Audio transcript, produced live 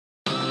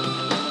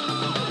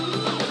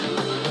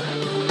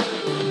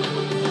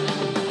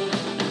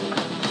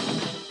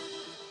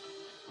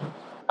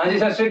हाँ जी,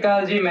 सत श्री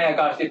अकाल जी। मैं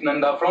आकाशदीप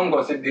नंदा फ्रॉम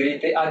गॉसिपगिरी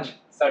ते अज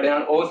साडे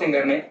नाल ਉਹ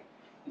ਸਿੰਗਰ ਨੇ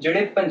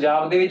ਜਿਹੜੇ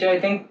ਪੰਜਾਬ ਦੇ ਵਿੱਚ ਆਈ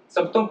ਥਿੰਕ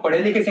ਸਭ ਤੋਂ ਪੜ੍ਹੇ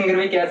ਲਿਖੇ ਸਿੰਗਰ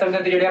ਵੀ ਕਹਿ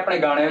ਸਕਦੇ ਤੇ ਜਿਹੜੇ ਆਪਣੇ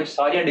ਗਾਣੇ ਵਿੱਚ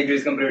ਸਾਰੀਆਂ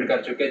ਡਿਗਰੀਜ਼ ਕੰਪਲੀਟ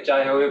ਕਰ ਚੁੱਕੇ,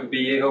 ਚਾਹੇ ਹੋਵੇ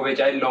BA ਹੋਵੇ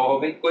ਚਾਹੇ ਲਾਅ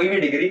ਹੋਵੇ ਕੋਈ ਵੀ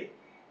ਡਿਗਰੀ।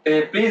 ਤੇ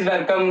please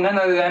welcome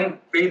nun other than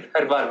ਪ੍ਰੀਤ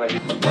ਹਰਪਾਲ ਭਾਈ।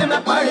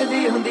 ਮੈਂ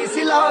ਪੜ੍ਹਦੀ ਹੁੰਦੀ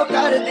ਸੀ ਲਾਅ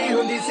ਕਰਦੀ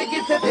ਹੁੰਦੀ ਸੀ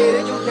ਕਿੱਥੇ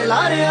ਤੇਰੇ ਝੂਠੇ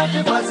ਲਾਰਿਆਂ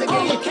 'ਚ ਫਸ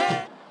ਗਈ।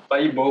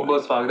 ਭਾਈ ਬਹੁਤ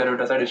ਬਹੁਤ ਸਵਾਗਤ ਹੈ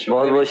ਤੁਹਾਡਾ ਸਾਡੇ ਸ਼ੋਅ।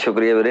 ਬਹੁਤ ਬਹੁਤ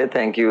ਸ਼ੁਕਰੀਆ ਵੀਰੇ,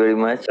 ਥੈਂਕ ਯੂ ਵੈਰੀ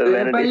ਮਚ।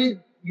 ਭਾਈ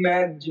ਮੈਂ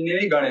ਜਿੰਨੇ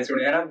ਵੀ ਗਾਣੇ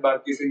ਸੁਣੇ ਆ ਨਾ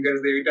ਬਾਕੀ ਸਿੰਗਰਸ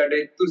ਦੇ ਵੀ, ਤੁਹਾਡੇ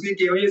ਤੁਸੀਂ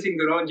ਕਿਹੋ ਜਿਹੇ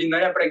ਸਿੰਗਰ ਹੋ ਜਿਨ੍ਹਾਂ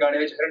ਨੇ ਆਪਣੇ ਗਾਣੇ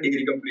ਵਿੱਚ ਹਰ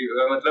ਡਿਗਰੀ ਕੰਪਲੀਟ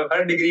ਹੋਇਆ, ਮਤਲਬ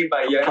ਹਰ ਡਿਗਰੀ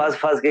ਪਾਈ ਆ,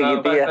 ਫਸ ਕੇ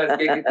ਕੀਤੀ ਹੈ।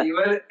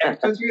 ਮਤਲਬ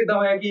ਐਕਚੁਅਲ ਚ ਇਦਾਂ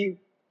ਹੋਇਆ ਕਿ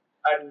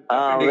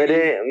ਹਾਂ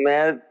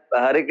ਮੈਂ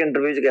ਹਰ ਇੱਕ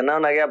ਇੰਟਰਵਿਊ 'ਚ ਕਹਿੰਦਾ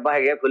ਹੁੰਦਾ ਕਿ ਆਪਾਂ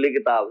ਹੈਗੇ ਖੁੱਲੀ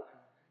ਕਿਤਾਬ।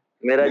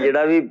 ਮੇਰਾ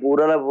ਜਿਹੜਾ ਵੀ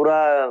ਪੂਰਾ ਦਾ ਪੂਰਾ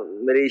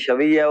ਮੇਰੀ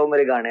ਛਵੀ ਆ ਉਹ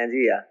ਮੇਰੇ ਗਾਣਿਆਂ 'ਚ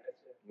ਹੀ ਆ।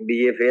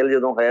 BA ਫੇਲ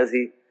ਜਦੋਂ ਹੋਇਆ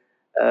ਸੀ,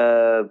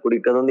 ਕੁੜੀ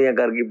ਕਦੋਂ ਦੀਆਂ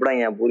ਕਰ ਗਈ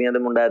ਪੜ੍ਹਾਈਆਂ ਪੂਰੀਆਂ ਤੇ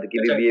ਮੁੰਡਾ ਐਤਕੀ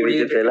ਵੀ BA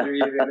ਵਿੱਚ ਫੇਲ ਆ।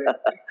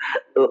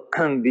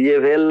 BA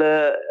ਫੇਲ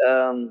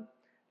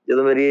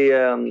ਜਦੋਂ ਮੇਰੀ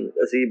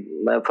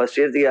ਮੈਂ ਫਸਟ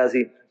ਈਅਰ 'ਚ ਗਿਆ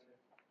ਸੀ,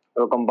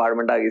 ਉਹ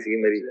ਕੰਪਾਰਟਮੈਂਟ ਆ ਗਈ ਸੀ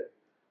ਮੇਰੀ,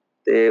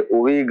 ਤੇ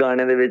ਉਹ ਵੀ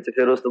ਗਾਣੇ ਦੇ ਵਿੱਚ।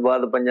 ਫਿਰ ਉਸ ਤੋਂ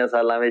ਬਾਅਦ 5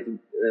 ਸਾਲਾਂ ਵਿੱਚ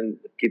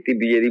ਕੀਤੀ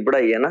BA ਦੀ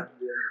ਪੜ੍ਹਾਈ ਹੈ ਨਾ,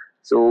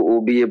 ਸੋ ਉਹ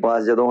BA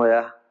ਪਾਸ ਜਦੋਂ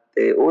ਹੋਇਆ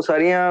ਤੇ ਉਹ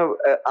ਸਾਰੀਆਂ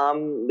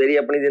ਆਮ ਮੇਰੀ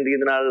ਆਪਣੀ ਜ਼ਿੰਦਗੀ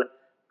ਦੇ ਨਾਲ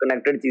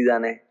ਕਨੈਕਟਡ ਚੀਜ਼ਾਂ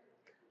ਨੇ।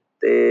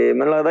 ਤੇ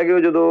ਮੈਨੂੰ ਲੱਗਦਾ ਕਿ ਉਹ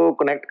ਜਦੋਂ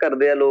ਕਨੈਕਟ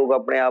ਕਰਦੇ ਆ ਲੋਕ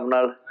ਆਪਣੇ ਆਪ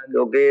ਨਾਲ,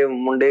 ਕਿਉਂਕਿ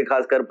ਮੁੰਡੇ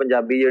ਖਾਸ ਕਰ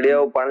ਪੰਜਾਬੀ ਜਿਹੜੇ ਆ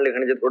ਉਹ ਪੜ੍ਹਨ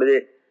ਲਿਖਣ 'ਚ ਥੋੜ੍ਹੇ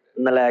ਜਿਹੇ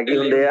ਨਲਾਇਕ ਹੀ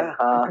ਹੁੰਦੇ ਆ।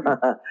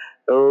 ਹਾਂ,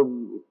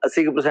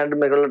 80%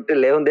 ਮੇਰੇ ਕੋਲ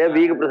ਢਿੱਲੇ ਹੁੰਦੇ ਆ,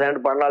 20%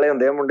 ਪੜ੍ਹਨ ਵਾਲੇ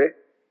ਹੁੰਦੇ ਆ ਮੁੰਡੇ।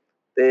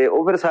 ਤੇ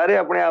ਉਹ ਫਿਰ ਸਾਰੇ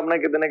ਆਪਣੇ ਆਪ ਨਾਲ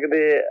ਕਿਤੇ ਨਾ ਕਿਤੇ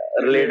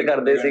ਰਿਲੇਟ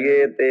ਕਰਦੇ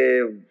ਸੀਗੇ ਤੇ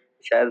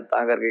ਸ਼ਾਇਦ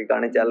ਤਾਂ ਕਰਕੇ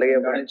ਗਾਣੇ ਚੱਲ ਗਏ,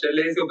 ਗਾਣੇ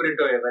ਚੱਲੇ, ਸੁਪਰ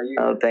ਹਿੱਟ ਹੋਏ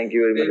ਭਾਈ। Thank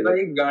you very much.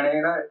 ਭਾਈ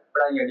ਗਾਣੇ ਨਾ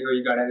ਪੜ੍ਹਾਈਆਂ ਦੀ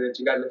ਹੋਈ ਗਾਣਿਆਂ ਦੇ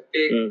ਵਿੱਚ ਗੱਲ,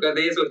 ਤੇ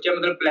ਕਦੇ ਸੋਚਿਆ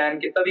ਮਤਲਬ ਪਲਾਨ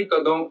ਕੀਤਾ ਵੀ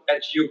ਕਦੋਂ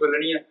HU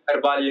ਖੋਲਣੀ ਹੈ,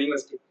 ਹਰਪਾਲ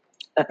ਯੂਨੀਵਰਸਿਟੀ?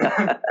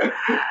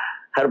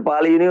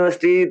 ਹਰਪਾਲ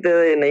ਯੂਨੀਵਰਸਿਟੀ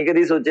ਤੇ ਨਹੀਂ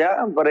ਕਦੀ ਸੋਚਿਆ,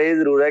 ਪਰ ਇਹ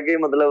ਜ਼ਰੂਰ ਹੈ ਕਿ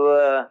ਮਤਲਬ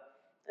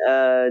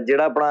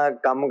ਜਿਹੜਾ ਆਪਣਾ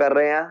ਕੰਮ ਕਰ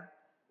ਰਹੇ ਆ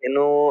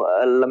ਇਹਨੂੰ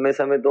ਲੰਮੇ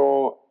ਸਮੇਂ ਤੋਂ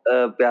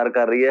ਪਿਆਰ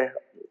ਕਰ ਰਹੀ ਹੈ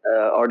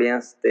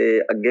ਆਡੀਅੰਸ,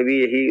 ਤੇ ਅੱਗੇ ਵੀ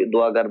ਇਹੀ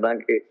ਦੁਆ ਕਰਦਾ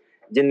ਕਿ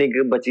ਜਿੰਨੀ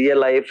ਕੁ ਬਚੀ ਹੈ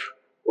ਲਾਈਫ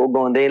ਉਹ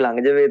ਗਾਉਂਦੇ ਹੀ ਲੰਘ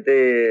ਜਾਵੇ ਤੇ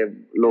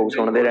ਲੋਕ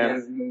ਸੁਣਦੇ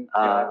ਰਹਿਣ।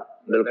 ਹਾਂ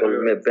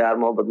ਬਿਲਕੁਲ, ਪਿਆਰ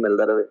ਮੁਹੱਬਤ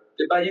ਮਿਲਦਾ ਰਹੇ।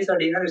 ਤੇ ਭਾਜੀ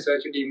ਸਾਡੀ ਨਾ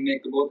ਰਿਸਰਚ ਟੀਮ ਨੇ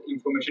ਇੱਕ ਬਹੁਤ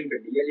ਇਨਫੋਰਮੇਸ਼ਨ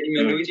ਕੱਢੀ ਹੈ ਜਿਹੜੀ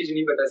ਮੈਨੂੰ ਵੀ ਚੀਜ਼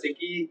ਨਹੀਂ ਪਤਾ ਸੀ,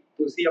 ਕਿ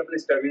ਤੁਸੀਂ ਆਪਣੇ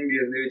ਸਟਰਗਲਿੰਗ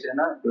ਡੇਜ਼ ਦੇ ਵਿੱਚ ਹੈ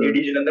ਨਾ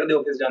ਡੀ ਜਲੰਧਰ ਦੇ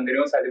ਆਫਿਸ ਜਾਂਦੇ ਰਹੇ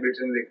ਹੋ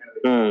ਸੈਲੀਬ੍ਰੇਸ਼ਨ ਨੂੰ ਦੇਖਣ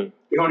ਲਈ,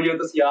 ਕਿ ਹੁਣ ਜਦੋਂ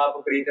ਤੁਸੀਂ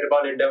ਆਪ ਪ੍ਰੀਤ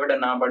ਹਰਪਾਲ ਏਡਾ ਵੱਡਾ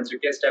ਨਾਮ ਬਣ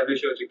ਚੁੱਕੇ,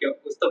 ਐਸਟੈਬਲਿਸ਼ ਹੋ ਚੁੱਕੇ ਹੋ,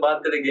 ਉਸ ਤੋਂ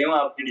ਬਾਅਦ ਕਦੇ ਗਏ ਹੋ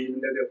ਆਪ ਡੀ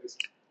ਜਲੰਧਰ ਦੇ ਆਫਿਸ?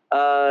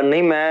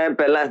 ਨਹੀਂ, ਮੈਂ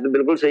ਪਹਿਲਾਂ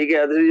ਬਿਲਕੁਲ ਸਹੀ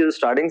ਕਿਹਾ ਤੁਸੀਂ, ਜਦੋਂ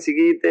ਸਟਾਰਟਿੰਗ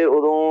ਸੀਗੀ ਤੇ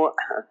ਉਦੋਂ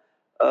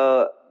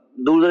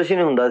ਦੂਰਦਰਸ਼ਨ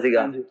ਹੀ ਹੁੰਦਾ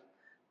ਸੀਗਾ,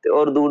 ਤੇ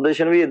ਔਰ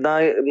ਦੂਰਦਰਸ਼ਨ ਵੀ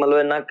ਏਦਾਂ ਮਤਲਬ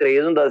ਇੰਨਾ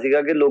ਕਰੇਜ਼ ਹੁੰਦਾ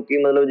ਸੀਗਾ ਕਿ ਲੋਕੀ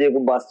ਮਤਲਬ ਜੇ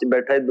ਕੋਈ ਬੱਸ 'ਚ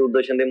ਬੈਠਾ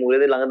ਦੂਰਦਰਸ਼ਨ ਦੇ ਮੂਹਰੇ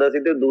ਤੇ ਲੰਘਦਾ ਸੀ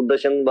ਤੇ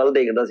ਦੂਰਦਰਸ਼ਨ ਵੱਲ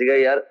ਦੇਖਦਾ ਸੀਗਾ,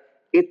 ਯਾਰ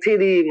ਇੱਥੇ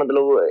ਦੀ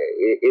ਮਤਲਬ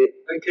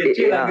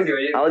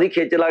ਉਹਦੀ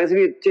ਖਿੱਚ ਲੱਗ ਸੀ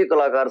ਵੀ ਇੱਥੇ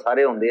ਕਲਾਕਾਰ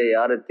ਸਾਰੇ ਆਉਂਦੇ ਆ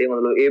ਯਾਰ, ਇੱਥੇ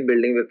ਮਤਲਬ ਇਹ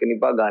ਬਿਲਡਿੰਗ ਵੇਖਣੀ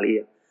ਭਾਗਾਂ ਵਾਲੀ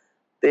ਹੈ।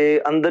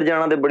 ਤੇ ਅੰਦਰ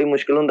ਜਾਣਾ ਤੇ ਬੜੀ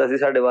ਮੁਸ਼ਕਿਲ ਹੁੰਦਾ ਸੀ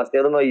ਸਾਡੇ ਵਾਸਤੇ,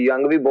 ਉਦੋਂ ਮੈਂ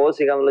ਯੰਗ ਵੀ ਬਹੁਤ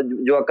ਸੀਗਾ,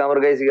 ਮਤਲਬ ਜਵਾਕਾਂ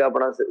ਵਰਗਾ ਹੀ ਸੀਗਾ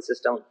ਆਪਣਾ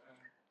ਸਿਸਟਮ।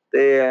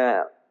 ਤੇ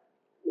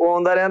ਉਹ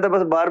ਆਉਂਦਾ ਰਿਹਾ ਤਾਂ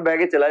ਬਸ ਬਾਹਰ ਬਹਿ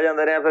ਕੇ ਚਲਾ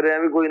ਜਾਂਦਾ ਰਿਹਾ, ਫਿਰ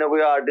ਐਵੇਂ ਕੋਈ ਨਾ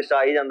ਕੋਈ ਆਰਟਿਸਟ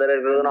ਆ ਹੀ ਜਾਂਦਾ ਰਿਹਾ,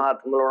 ਫਿਰ ਉਹਦੇ ਨਾਲ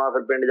ਹੱਥ ਮਿਲਾਉਣਾ,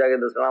 ਫਿਰ ਪਿੰਡ ਜਾ ਕੇ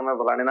ਦੱਸਣਾ ਮੈਂ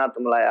ਫਲਾਣੇ ਨਾਲ ਹੱਥ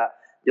ਮਿਲਾਇਆ।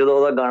 ਜਦੋਂ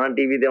ਉਹਦਾ ਗਾਣਾ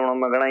TV ਤੇ ਆਉਣਾ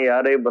ਮੈਂ ਕਹਿਣਾ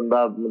ਯਾਰ ਇਹ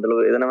ਬੰਦਾ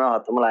ਮਤਲਬ ਇਹਦੇ ਨਾਲ ਮੈਂ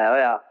ਹੱਥ ਮਿਲਾਇਆ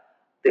ਹੋਇਆ,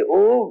 ਤੇ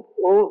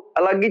ਉਹ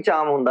ਅਲੱਗ ਹੀ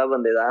ਚਾਮ ਹੁੰਦਾ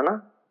ਬੰਦੇ ਦਾ, ਹਨਾ।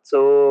 ਸੋ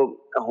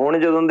ਹੁਣ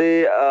ਜਦੋਂ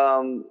ਦੇ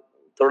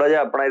ਥੋੜਾ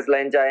ਜਿਹਾ ਆਪਣਾ ਇਸ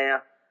ਲਾਈਨ 'ਚ ਆਏ ਆ,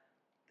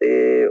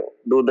 ਤੇ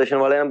ਦੂਰਦਰਸ਼ਨ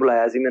ਵਾਲਿਆਂ ਨੇ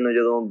ਬੁਲਾਇਆ ਸੀ ਮੈਨੂੰ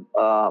ਜਦੋਂ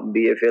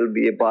BA ਫੇਲ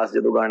BA ਪਾਸ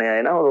ਜਦੋਂ ਗਾਣੇ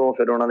ਆਏ ਨਾ, ਉਦੋਂ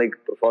ਫਿਰ ਉਹਨਾਂ ਨੇ ਇੱਕ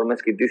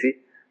ਪਰਫੋਰਮੈਂਸ ਕੀਤੀ ਸੀ।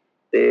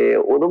 ਤੇ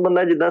ਉਦੋਂ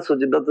ਬੰਦਾ ਜਿੱਦਾਂ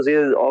ਤੁਸੀਂ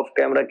ਆਫ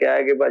ਕੈਮਰਾ ਕਿਹਾ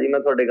ਹੈ ਕਿ ਭਾਜੀ ਮੈਂ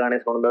ਤੁਹਾਡੇ ਗਾਣੇ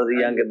ਸੁਣਦਾ ਸੀ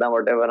ਜਾਂ ਕਿੱਦਾਂ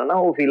ਵਟਐਵਰ ਹੈ ਨਾ,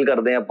 ਉਹ ਫੀਲ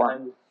ਕਰਦੇ ਆਪਾਂ।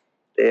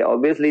 ਤੇ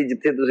ਓਬਵੀਅਸਲੀ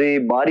ਜਿੱਥੇ ਤੁਸੀਂ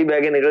ਬਾਹਰ ਹੀ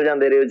ਬਹਿ ਕੇ ਨਿਕਲ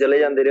ਜਾਂਦੇ ਰਹੇ ਹੋ, ਚਲੇ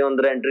ਜਾਂਦੇ ਰਹੇ ਹੋ,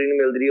 ਅੰਦਰ ਐਂਟਰੀ ਨਹੀਂ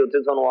ਮਿਲਦੀ ਰਹੀ, ਉੱਥੇ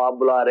ਤੁਹਾਨੂੰ ਆਪ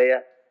ਬੁਲਾ ਰਹੇ ਆ,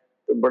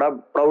 ਤੇ ਬੜਾ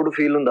ਪ੍ਰਾਊਡ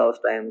ਫੀਲ ਹੁੰਦਾ ਉਸ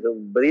ਟਾਈਮ, ਤੇ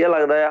ਵਧੀਆ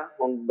ਲੱਗਦਾ ਆ।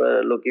 ਹੁਣ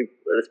ਲੋਕੀ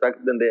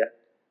ਰਿਸਪੈਕਟ ਦਿੰਦੇ ਆ।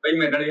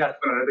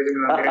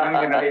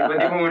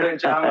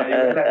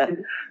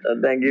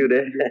 ਥੈਂਕ ਯੂ ਰੇ।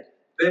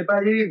 ਤੇ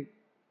ਭਾਜੀ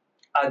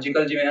ਅੱਜ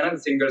ਕੱਲ ਜਿਵੇਂ ਹੈ ਨਾ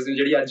ਸਿੰਗਰਸ ਨੇ,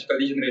 ਜਿਹੜੀ ਅੱਜ ਕੱਲ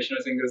ਦੀ ਜਨਰੇਸ਼ਨ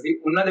ਸਿੰਗਰਸ ਦੀ,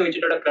 ਉਹਨਾਂ ਦੇ ਵਿੱਚ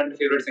ਤੁਹਾਡਾ ਕਰੰਟ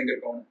ਫੇਵਰੇਟ ਸਿੰਗਰ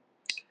ਕੌਣ ਹੈ?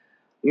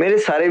 ਮੇਰੇ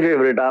ਸਾਰੇ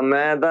ਫੇਵਰੇਟ ਆ,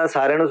 ਮੈਂ ਤਾਂ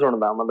ਸਾਰਿਆਂ ਨੂੰ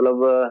ਸੁਣਦਾ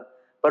ਮਤਲਬ,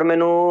 ਪਰ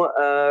ਮੈਨੂੰ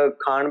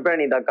ਖਾਣ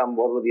ਭੈਣੀ ਦਾ ਕੰਮ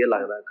ਬਹੁਤ ਵਧੀਆ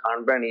ਲੱਗਦਾ।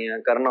 ਖਾਣ ਭੈਣੀ ਆ,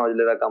 ਕਰਨ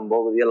ਔਜਲੇ ਦਾ ਕੰਮ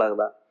ਬਹੁਤ ਵਧੀਆ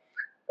ਲੱਗਦਾ,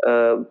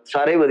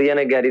 ਸਾਰੇ ਵਧੀਆ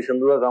ਨੇ। ਗੈਰੀ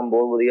ਸੰਧੂ ਦਾ ਕੰਮ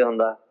ਬਹੁਤ ਵਧੀਆ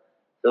ਹੁੰਦਾ।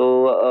 ਸੋ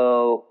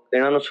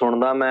ਇਹਨਾਂ ਨੂੰ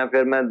ਸੁਣਦਾ ਮੈਂ,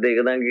 ਫਿਰ ਮੈਂ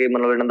ਦੇਖਦਾ ਕਿ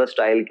ਮਤਲਬ ਇਹਨਾਂ ਦਾ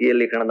ਸਟਾਈਲ ਕੀ ਹੈ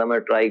ਲਿਖਣ ਦਾ, ਮੈਂ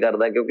ਟਰਾਈ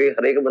ਕਰਦਾ, ਕਿਉਂਕਿ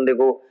ਹਰੇਕ ਬੰਦੇ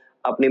ਕੋਲ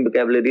ਆਪਣੀ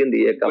ਵੋਕੈਬਲਰੀ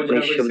ਹੁੰਦੀ ਹੈ, ਇੱਕ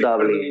ਆਪਣੀ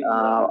ਸ਼ਬਦਾਵਲੀ।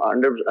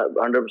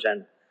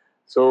 100%।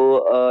 ਸੋ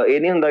ਇਹ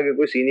ਨਹੀਂ ਹੁੰਦਾ ਕਿ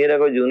ਕੋਈ ਸੀਨੀਅਰ ਹੈ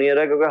ਕੋਈ ਜੂਨੀਅਰ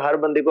ਹੈ, ਕਿਉਂਕਿ ਹਰ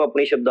ਬੰਦੇ ਕੋਲ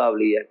ਆਪਣੀ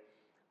ਸ਼ਬਦਾਵਲੀ ਹੈ।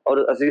 ਔਰ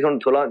ਅਸੀਂ ਹੁਣ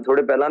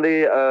ਥੋੜੇ ਪਹਿਲਾਂ ਦੇ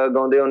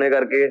ਗਾਉਂਦੇ ਹੋਣੇ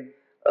ਕਰਕੇ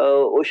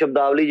ਉਹ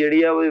ਸ਼ਬਦਾਵਲੀ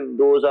ਜਿਹੜੀ ਆ ਉਹ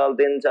 2 ਸਾਲ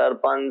 3 4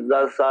 5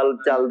 10 ਸਾਲ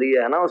ਚੱਲਦੀ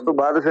ਹੈ ਨਾ, ਉਸ ਤੋਂ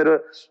ਬਾਅਦ ਫਿਰ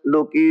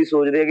ਲੋਕੀ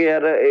ਸੋਚਦੇ ਆ ਕਿ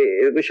ਯਾਰ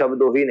ਇਹ ਕੋਈ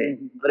ਸ਼ਬਦ ਉਹੀ ਨੇ,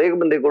 ਹਰੇਕ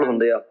ਬੰਦੇ ਕੋਲ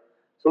ਹੁੰਦੇ ਆ।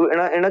 ਸੋ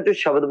ਇਹਨਾਂ ਚੋਂ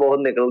ਸ਼ਬਦ ਬਹੁਤ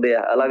ਨਿਕਲਦੇ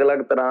ਆ,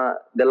 ਅਲੱਗ-ਅਲੱਗ ਤਰ੍ਹਾਂ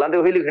ਗੱਲਾਂ ਤੇ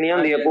ਉਹੀ ਲਿਖਣੀਆਂ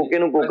ਹੁੰਦੀਆਂ, ਕੋਕੇ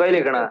ਨੂੰ ਕੋਕਾ ਹੀ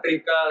ਲਿਖਣਾ,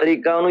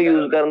 ਤਰੀਕਾ ਉਹਨੂੰ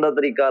ਯੂਜ਼ ਕਰਨ ਦਾ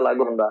ਤਰੀਕਾ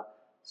ਅਲੱਗ ਹੁੰਦਾ।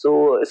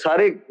 ਸੋ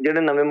ਸਾਰੇ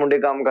ਜਿਹੜੇ ਨਵੇਂ ਮੁੰਡੇ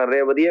ਕੰਮ ਕਰ ਰਹੇ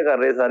ਆ ਵਧੀਆ ਕਰ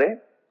ਰਹੇ ਸਾਰੇ।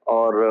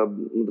 ਔਰ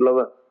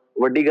ਮਤਲਬ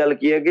ਵੱਡੀ ਗੱਲ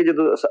ਕੀ ਹੈ ਕਿ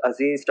ਜਦੋਂ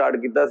ਅਸੀਂ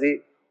ਸਟਾਰਟ ਕੀਤਾ ਸੀ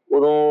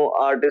ਉਦੋਂ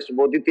ਆਰਟਿਸਟ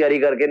ਬਹੁਤੀ ਤਿਆਰੀ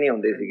ਕਰਕੇ ਨਹੀਂ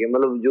ਆਉਂਦੇ ਸੀਗੇ,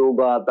 ਮਤਲਬ ਜੋ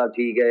ਗਾ ਤਾਂ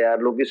ਠੀਕ ਹੈ ਯਾਰ,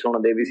 ਲੋਕੀ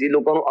ਸੁਣਦੇ ਵੀ ਸੀ,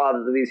 ਲੋਕਾਂ ਨੂੰ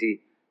ਆਦਤ ਵੀ ਸੀ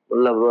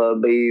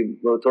ਮਤਲਬ ਬਈ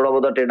ਥੋੜਾ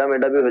ਬਹੁਤਾ ਟੇਢਾ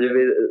ਮੇਢਾ ਵੀ ਹੋ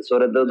ਜਾਵੇ,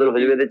 ਸੁਰ ਇੱਧਰ ਉੱਧਰ ਹੋ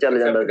ਜਾਵੇ ਤੇ ਚੱਲ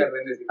ਜਾਂਦਾ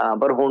ਸੀ। ਹਾਂ,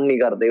 ਪਰ ਹੁਣ ਨਹੀਂ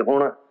ਕਰਦੇ।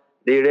 ਹੁਣ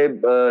ਦੇ ਜਿਹੜੇ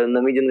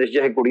ਨਵੀਂ ਜਨਰੇਸ਼ਨ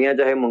ਚਾਹੇ ਕੁੜੀਆਂ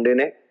ਚਾਹੇ ਮੁੰਡੇ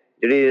ਨੇ,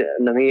 ਜਿਹੜੀ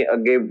ਨਵੀਂ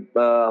ਅੱਗੇ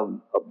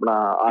ਆਪਣਾ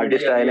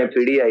ਆਰਟਿਸਟ ਆਏ ਨੇ,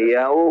 ਪੀੜ੍ਹੀ ਆਈ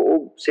ਆ,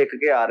 ਉਹ ਸਿੱਖ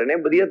ਕੇ ਆ ਰਹੇ ਨੇ,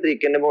 ਵਧੀਆ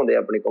ਤਰੀਕੇ ਨਿਭਾਉਂਦੇ ਆ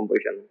ਆਪਣੀ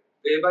ਕੰਪੋਜੀਸ਼ਨ ਨੂੰ।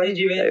 ਤੇ ਭਾਈ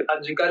ਜਿਵੇਂ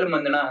ਅੱਜ ਕੱਲ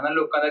ਮੰਨਣਾ ਹੈ ਨਾ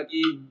ਲੋਕਾਂ ਦਾ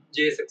ਕਿ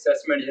ਜੇ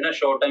ਸਕਸੈਸ ਮਿਲ ਜੇ ਨਾ,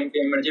 ਸ਼ਾਰਟ ਟਾਈਮ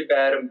ਫੇਮ ਮਿਲ ਜੇ,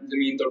 ਪੈਰ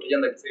ਜ਼ਮੀਨ ਤੋਂ ਉੱਠ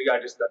ਜਾਂਦਾ ਕਿਸੇ ਵੀ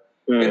ਆਰਟਿਸਟ ਦਾ।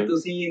 ਫਿਰ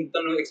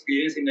ਤੁਹਾਨੂੰ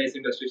ਐਕਸਪੀਰੀਅੰਸ ਇੰਨਾ ਇਸ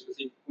ਇੰਡਸਟਰੀ 'ਚ,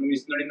 ਤੁਸੀਂ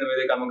 1999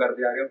 ਦੇ ਕੰਮ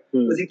ਕਰਦੇ ਆ ਰਹੇ ਹੋ,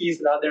 ਤੁਸੀਂ ਕੀ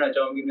ਸਲਾਹ ਦੇਣਾ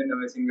ਚਾਹੋਗੇ ਇੰਨੇ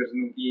ਨਵੇਂ ਸਿੰਗਰਸ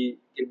ਨੂੰ ਕਿ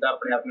ਕਿੱਦਾਂ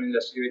ਆਪਣੇ ਆਪ ਨੂੰ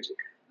ਇੰਡਸਟਰੀ ਵਿੱਚ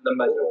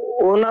ਲੰਬਾ ਚਲਾਓ?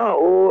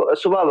 ਉਹ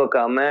ਸੁਭਾਵਿਕ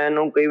ਆ।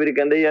 ਮੈਨੂੰ ਕਈ ਵਾਰੀ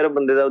ਕਹਿੰਦੇ ਯਾਰ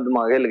ਬੰਦੇ ਦਾ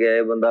ਦਿਮਾਗ ਹਿੱਲ ਗਿਆ,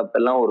 ਇਹ ਬੰਦਾ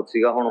ਪਹਿਲਾਂ ਹੋਰ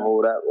ਸੀਗਾ ਹੁਣ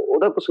ਹੋਰ ਹੈ,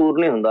 ਉਹਦਾ ਕਸੂਰ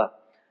ਨਹੀਂ ਹੁੰਦਾ।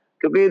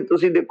 ਕਿਉਂਕਿ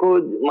ਤੁਸੀਂ ਦੇਖੋ,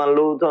 ਮੰਨ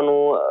ਲਓ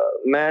ਤੁਹਾਨੂੰ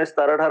ਮੈਂ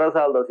 17-18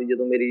 ਸਾਲ ਦਾ ਸੀ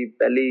ਜਦੋਂ ਮੇਰੀ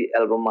ਪਹਿਲੀ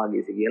ਐਲਬਮ ਆ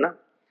ਗਈ ਸੀਗੀ, ਹਨਾ।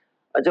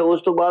 ਅੱਛਾ,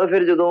 ਉਸ ਤੋਂ ਬਾਅਦ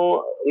ਫਿਰ ਜਦੋਂ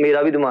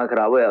ਮੇਰਾ ਵੀ ਦਿਮਾਗ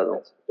ਖਰਾਬ ਹੋਇਆ, ਉਦੋਂ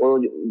ਉਹ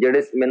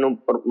ਜਿਹੜੇ ਮੈਨੂੰ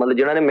ਮਤਲਬ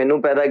ਜਿਹਨਾਂ ਨੇ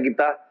ਮੈਨੂੰ ਪੈਦਾ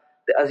ਕੀਤਾ,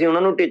 ਤੇ ਅਸੀਂ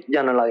ਉਹਨਾਂ ਨੂੰ ਟਿੱਚ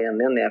ਜਾਣਨ ਲੱਗ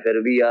ਜਾਂਦੇ ਹੁੰਦੇ ਆ। ਫਿਰ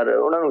ਵੀ ਯਾਰ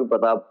ਉਹਨਾਂ ਨੂੰ ਵੀ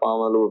ਪਤਾ ਆਪਾਂ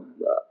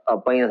ਮਤਲਬ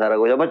ਆਪਾਂ ਹੀ ਆ ਸਾਰਾ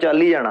ਕੁਝ, ਆਪਾਂ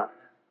ਚੱਲ ਹੀ ਜਾਣਾ।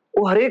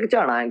 ਉਹ ਹਰੇਕ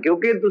ਝਾਣਾ ਹੈ।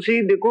 ਕਿਉਂਕਿ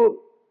ਤੁਸੀਂ ਦੇਖੋ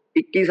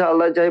 21 ਸਾਲ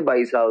ਦਾ ਚਾਹੇ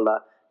 22 ਸਾਲ ਦਾ,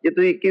 ਜੇ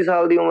ਤੁਸੀਂ 21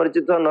 ਸਾਲ ਦੀ ਉਮਰ 'ਚ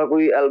ਤੁਹਾਨੂੰ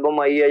ਕੋਈ ਐਲਬਮ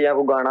ਆਈ ਹੈ ਜਾਂ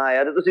ਕੋਈ ਗਾਣਾ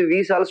ਆਇਆ, ਤੇ ਤੁਸੀਂ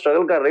 20 ਸਾਲ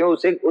ਸਟਰਗਲ ਕਰ ਰਹੇ ਹੋ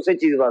ਉਸੇ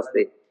ਚੀਜ਼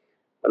ਵਾਸਤੇ।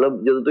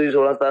 ਮਤਲਬ ਜਦੋਂ ਤੁਸੀਂ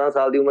 16-17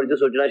 ਸਾਲ ਦੀ ਉਮਰ 'ਚ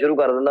ਸੋਚਣਾ ਸ਼ੁਰੂ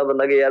ਕਰ ਦਿੰਦਾ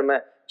ਬੰਦਾ ਕਿ ਯਾਰ ਮੈਂ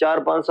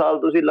 4-5 ਸਾਲ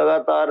ਤੁਸੀਂ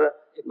ਲਗਾਤਾਰ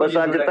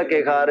ਬੱਸਾਂ 'ਚ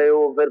ਧੱਕੇ ਖਾ ਰਹੇ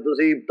ਹੋ, ਫਿਰ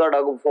ਤੁਸੀਂ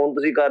ਤੁਹਾਡਾ ਕੋਈ ਫੋਨ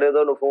ਤੁਸੀਂ ਕਰ ਰਹੇ ਹੋ,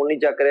 ਤੁਹਾਨੂੰ ਫੋਨ ਨਹੀਂ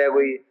ਚੱਕ ਰਿਹਾ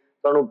ਕੋਈ,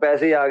 ਤੁਹਾਨੂੰ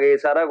ਪੈਸੇ ਆ ਗਏ,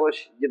 ਸਾਰਾ ਕੁਛ,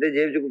 ਜਿੱਥੇ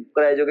ਜੇਬ 'ਚ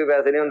ਕਿਰਾਏ ਜੋਗੇ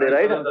ਪੈਸੇ ਨਹੀਂ ਹੁੰਦੇ,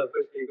 ਰਾਈਟ।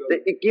 ਤੇ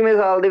 21ਵੇਂ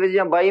ਸਾਲ ਦੇ ਵਿੱਚ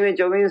ਜਾਂ 22ਵੇਂ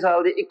 24ਵੇਂ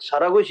ਸਾਲ ਦੇ ਇੱਕ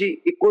ਸਾਰਾ ਕੁਛ ਹੀ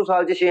ਇੱਕੋ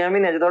ਸਾਲ 'ਚ 6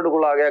 ਮਹੀਨਿਆਂ 'ਚ ਤੁਹਾਡੇ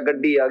ਕੋਲ ਆ ਗਿਆ,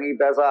 ਗੱਡੀ ਆ ਗਈ,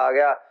 ਪੈਸਾ ਆ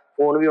ਗਿਆ,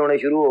 ਫੋਨ ਵੀ ਆਉਣੇ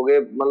ਸ਼ੁਰੂ ਹੋ ਗਏ,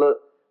 ਮਤਲਬ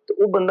ਤੇ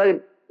ਉਹ ਬੰਦਾ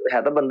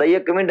ਹੈ ਤਾਂ ਬੰਦਾ ਹੀ ਆ,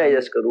 ਕਿਵੇਂ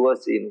ਡਾਈਜੈਸਟ ਕਰੂਗਾ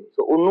ਇਸ ਚੀਜ਼ ਨੂੰ?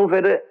 ਸੋ ਉਹਨੂੰ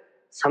ਫਿਰ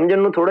ਸਮਝਣ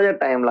ਨੂੰ ਥੋੜਾ ਜਿਹਾ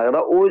ਟਾਈਮ ਲੱਗਦਾ।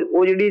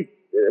 ਉਹ ਜਿਹੜੀ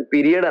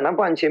ਪੀਰੀਅਡ ਹੈ ਨਾ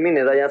 5-6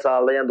 ਮਹੀਨੇ ਦਾ ਜਾਂ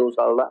ਸਾਲ ਦਾ ਜਾਂ 2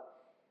 ਸਾਲ ਦਾ,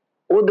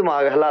 ਉਹ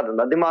ਦਿਮਾਗ ਹਿਲਾ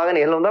ਦਿੰਦਾ। ਦਿਮਾਗ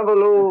ਨਹੀਂ ਹਿਲਾਉਂਦਾ,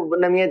 ਮਤਲਬ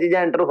ਨਵੀਆਂ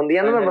ਚੀਜ਼ਾਂ ਐਂਟਰ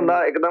ਹੁੰਦੀਆਂ ਨਾ,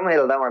 ਬੰਦਾ ਇੱਕਦਮ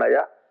ਹਿਲਦਾ ਮਾੜਾ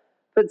ਜਿਹਾ।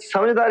 ਫਿਰ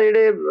ਸਮਝਦਾਰ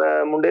ਜਿਹੜੇ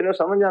ਮੁੰਡੇ ਨੇ ਉਹ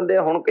ਸਮਝ ਜਾਂਦੇ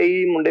ਆ। ਹੁਣ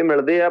ਕਈ ਮੁੰਡੇ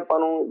ਮਿਲਦੇ ਆ ਆਪਾਂ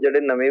ਨੂੰ, ਜਿਹੜੇ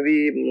ਨਵੇਂ ਵੀ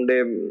ਮੁੰਡੇ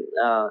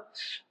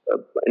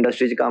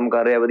ਇੰਡਸਟਰੀ 'ਚ ਕੰਮ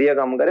ਕਰ ਰਹੇ ਆ, ਵਧੀਆ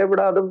ਕੰਮ ਕਰ ਰਹੇ,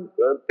 ਬੜਾ ਅਦਬ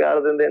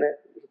ਪਿਆਰ ਦਿੰਦੇ ਨੇ,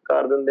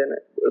 ਕਰ ਦਿੰਦੇ ਨੇ,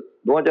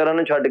 2-4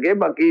 ਨੂੰ ਛੱਡ ਕੇ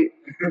ਬਾਕੀ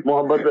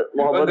ਮੁਹੱਬਤ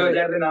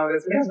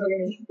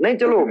ਨਹੀਂ।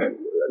 ਚਲੋ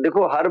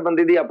ਦੇਖੋ, ਹਰ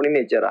ਬੰਦੇ ਦੀ ਆਪਣੀ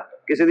ਨੇਚਰ ਆ,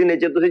 ਕਿਸੇ ਦੀ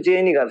ਨੇਚਰ ਤੁਸੀਂ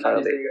ਚੇਂਜ ਨਹੀਂ ਕਰ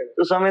ਸਕਦੇ।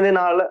 ਤੇ ਸਮੇਂ ਦੇ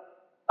ਨਾਲ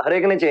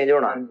ਹਰੇਕ ਨੇ ਚੇਂਜ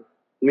ਹੋਣਾ,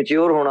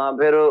 ਮੈਚਿਓਰ ਹੋਣਾ,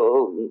 ਫਿਰ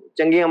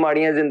ਚੰਗੀਆਂ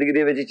ਮਾੜੀਆਂ ਜ਼ਿੰਦਗੀ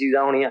ਦੇ ਵਿੱਚ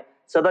ਚੀਜ਼ਾਂ ਹੋਣੀਆਂ।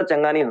 ਸਦਾ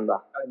ਚੰਗਾ ਨਹੀਂ ਹੁੰਦਾ,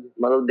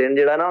 ਮਤਲਬ ਦਿਨ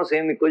ਜਿਹੜਾ ਨਾ ਉਹ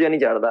ਸੇਮ ਇੱਕੋ ਜਿਹਾ ਨਹੀਂ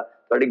ਚੜ੍ਹਦਾ।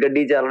 ਤੁਹਾਡੀ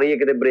ਗੱਡੀ ਚੱਲ ਰਹੀ ਹੈ,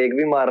 ਕਿਤੇ ਬ੍ਰੇਕ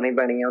ਵੀ ਮਾਰਨੀ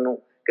ਪੈਣੀ ਹੈ ਉਹਨੂੰ,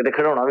 ਕਿਤੇ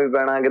ਖੜਾਉਣਾ ਵੀ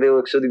ਪੈਣਾ, ਕਿਤੇ ਉਹ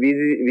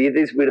 120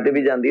 ਦੀ ਸਪੀਡ ਤੇ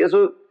ਵੀ ਜਾਂਦੀ ਹੈ।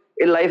 ਸੋ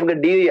ਇਹ ਲਾਈਫ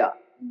ਗੱਡੀ ਹੋਈ ਆ।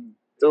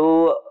 ਸੋ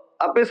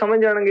ਆਪੇ ਸਮਝ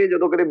ਜਾਣਗੇ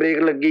ਜਦੋਂ ਕਿਤੇ ਬ੍ਰੇਕ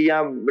ਲੱਗੀ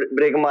ਜਾਂ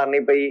ਬ੍ਰੇਕ ਮਾਰਨੀ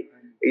ਪਈ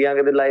ਜਾਂ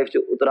ਕਿਤੇ ਲਾਈਫ 'ਚ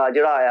ਉਤਰਾ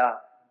ਜਿਹੜਾ ਆਇਆ,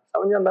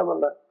 ਸਮਝ ਜਾਂਦਾ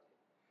ਬੰਦਾ।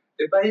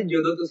 ਤੇ ਭਾਈ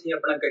ਜਦੋਂ ਤੁਸੀਂ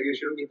ਆਪਣਾ ਕਰੀਅਰ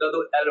ਸ਼ੁਰੂ ਕੀਤਾ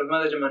ਉਦੋਂ ਐਲਬਮਾਂ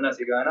ਦਾ ਜ਼ਮਾਨਾ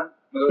ਸੀਗਾ, ਹਨਾ,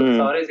 ਮਤਲਬ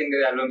ਸਾਰੇ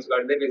ਸਿੰਗਰ ਐਲਬਮਸ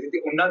ਕੱਢਦੇ ਪਏ ਸੀ, ਤੇ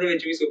ਉਹਨਾਂ ਦੇ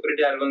ਵਿੱਚ ਵੀ ਸੁਪਰ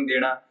ਹਿੱਟ ਐਲਬਮ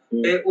ਦੇਣਾ।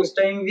 ਤੇ ਉਸ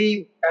ਟਾਈਮ ਵੀ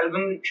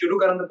ਐਲਬਮ ਸ਼ੁਰੂ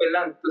ਕਰਨ ਤੋਂ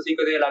ਪਹਿਲਾਂ ਤੁਸੀਂ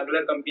ਕਦੇ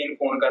ਅਲੱਗ-ਅਲੱਗ ਕੰਪਨੀ ਨੂੰ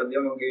ਫੋਨ ਕਰਦੇ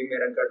ਹੋਵੋਗੇ ਵੀ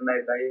ਮੇਰਾ ਕਰਨਾ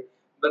ਏਦਾਂ, ਇਹ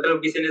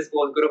ਮਤਲਬ ਕਿਸੇ ਨੇ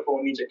ਸਪੋਜ਼ ਕਰੋ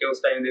ਫੋਨ ਨਹੀਂ ਚੱਕਿਆ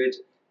ਉਸ ਟਾਈਮ ਦੇ ਵਿੱਚ,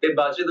 ਤੇ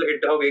ਬਾਅਦ 'ਚ ਜਦੋਂ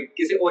ਹਿੱਟ ਹੋ ਗਏ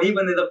ਕਿਸੇ ਉਹੀ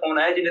ਬੰਦੇ ਦਾ ਫੋਨ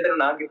ਆਇਆ ਜਿਹਨੇ ਤੈਨੂੰ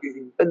ਨਾ ਕੀਤੀ ਸੀ?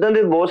 ਏਦਾਂ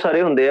ਦੇ ਬਹੁਤ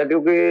ਸਾਰੇ ਹੁੰਦੇ ਆ,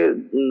 ਕਿਉਂਕਿ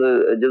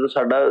ਜਦੋਂ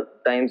ਸਾਡਾ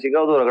ਟਾਈਮ ਸੀਗਾ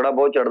ਉਦੋਂ ਰਗੜਾ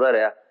ਬਹੁਤ ਚੜ੍ਹਦਾ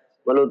ਰਿਹਾ।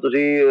 ਮਤਲਬ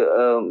ਤੁਸੀਂ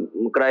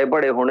ਕਿਰਾਏ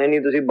ਭਾੜੇ ਹੋਣੇ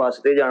ਨਹੀਂ, ਤੁਸੀਂ ਬੱਸ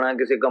ਤੇ ਜਾਣਾ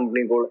ਕਿਸੇ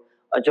ਕੰਪਨੀ ਕੋਲ,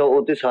 ਅੱਛਾ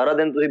ਉੱਥੇ ਸਾਰਾ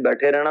ਦਿਨ ਤੁਸੀਂ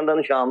ਬੈਠੇ ਰਹਿਣਾ,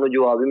 ਤੁਹਾਨੂੰ ਸ਼ਾਮ ਨੂੰ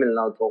ਜਵਾਬ ਹੀ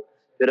ਮਿਲਣਾ ਉੱਥੋਂ।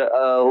 ਫਿਰ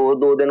ਉਹ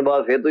 2 ਦਿਨ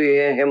ਬਾਅਦ ਫਿਰ ਤੁਸੀਂ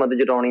ਹਿੰਮਤ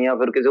ਜਟਾਉਣੀ ਆ,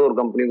 ਫਿਰ ਕਿਸੇ ਹੋਰ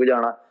ਕੰਪਨੀ ਕੋਲ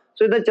ਜਾਣਾ।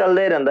 ਸੋ ਏਦਾਂ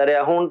ਚੱਲਦਾ ਹੀ ਰਹਿੰਦਾ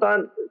ਰਿਹਾ। ਹੁਣ ਤਾਂ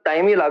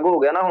ਟਾਈਮ ਹੀ ਅਲੱਗ ਹੋ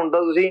ਗਿਆ ਨਾ। ਹੁਣ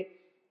ਤਾਂ ਤੁਸੀਂ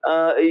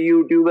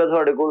YouTube ਹੈ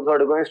ਤੁਹਾਡੇ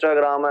ਕੋਲ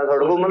ਇੰਸਟਾਗ੍ਰਾਮ ਹੈ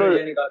ਤੁਹਾਡੇ ਕੋਲ,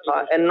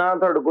 ਮਤਲਬ ਇੰਨਾ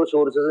ਤੁਹਾਡੇ ਕੋਲ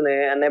ਸੋਰਸਿਸ ਨੇ,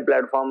 ਇੰਨੇ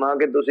ਪਲੇਟਫਾਰਮ ਆ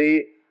ਕਿ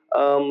ਤੁਸੀਂ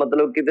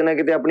ਮਤਲਬ ਕਿਤੇ ਨਾ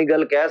ਕਿਤੇ ਆਪਣੀ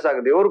ਗੱਲ ਕਹਿ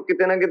ਸਕਦੇ ਹੋ, ਔਰ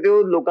ਕਿਤੇ ਨਾ ਕਿਤੇ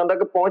ਉਹ ਲੋਕਾਂ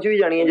ਤੱਕ ਪਹੁੰਚ ਵੀ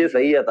ਜਾਣੀ ਹੈ ਜੇ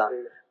ਸਹੀ ਆ ਤਾਂ।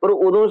 ਪਰ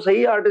ਉਦੋਂ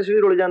ਸਹੀ ਆਰਟਿਸਟ ਵੀ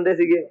ਰੁਲ ਜਾਂਦੇ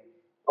ਸੀਗੇ।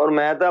 ਔਰ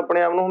ਮੈਂ ਤਾਂ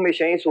ਆਪਣੇ ਆਪ ਨੂੰ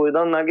ਹਮੇਸ਼ਾ ਹੀ ਸੋਚਦਾ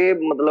ਹੁੰਦਾ ਕਿ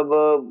ਮਤਲਬ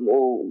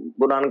ਉਹ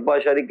ਗੁਰੂ ਨਾਨਕ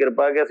ਪਾਤਸ਼ਾਹ ਦੀ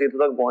ਕਿਰਪਾ ਕਿ ਅਸੀਂ ਇੱਥੋਂ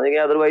ਤੱਕ ਪਹੁੰਚ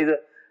ਗਏ। ਅਦਰਵਾਈਜ਼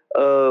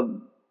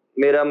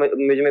ਮੇਰਾ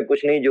ਮੁਝ ਮੇ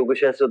ਕੁਛ ਨਹੀਂ ਜੋ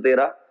ਕੁਛ ਹੈ ਸੋ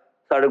ਤੇਰਾ।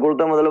 ਸਾਡੇ ਕੋਲ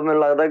ਤਾਂ ਮਤਲਬ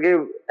ਮੈਨੂੰ ਲੱਗਦਾ ਕਿ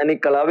ਇੰਨੀ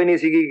ਕਲਾ ਵੀ ਨਹੀਂ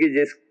ਸੀਗੀ ਕਿ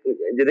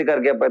ਜਿਹਦੇ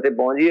ਕਰਕੇ ਆਪਾਂ ਇੱਥੇ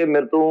ਪਹੁੰਚ ਜਾਈਏ।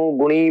 ਮੇਰੇ ਤੋਂ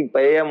ਗੁਣੀ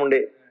ਪਏ ਆ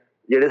ਮੁੰਡੇ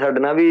ਜਿਹੜੇ ਸਾਡੇ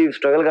ਨਾਲ ਵੀ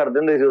ਸਟਰਗਲ ਕਰਦੇ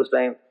ਹੁੰਦੇ ਸੀ ਉਸ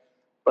ਟਾਈਮ,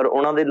 ਪਰ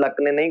ਉਹਨਾਂ ਦੇ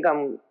ਲੱਕ ਨੇ ਨਹੀਂ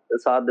ਕੰਮ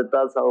ਸਾਥ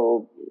ਦਿੱਤਾ,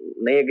 ਉਹ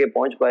ਨਹੀਂ ਅੱਗੇ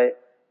ਪਹੁੰਚ ਪਾਏ।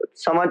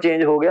 ਸਮਾਂ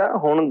ਚੇਂਜ ਹੋ ਗਿਆ।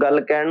 ਹੁਣ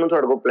ਗੱਲ ਕਹਿਣ ਨੂੰ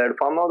ਤੁਹਾਡੇ ਕੋਲ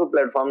ਪਲੇਟਫਾਰਮ ਆ, ਉਦੋਂ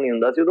ਪਲੇਟਫਾਰਮ ਨਹੀਂ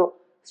ਹੁੰਦਾ ਸੀ, ਉਦੋਂ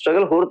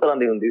ਸਟਰਗਲ ਹੋਰ ਤਰ੍ਹਾਂ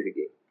ਦੀ ਹੁੰਦੀ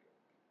ਸੀਗੀ।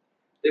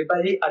 ਤੇ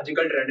ਭਾਜੀ ਅੱਜ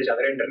ਕੱਲ੍ਹ ਟ੍ਰੈਂਡ ਚੱਲ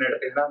ਰਿਹਾ ਇੰਟਰਨੈਟ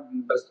ਤੇ, ਹਨਾ,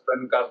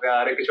 ਬਚਪਨ ਕਾ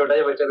ਪਿਆਰ। ਇੱਕ ਛੋਟਾ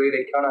ਜਿਹਾ ਬੱਚਾ ਤੁਸੀਂ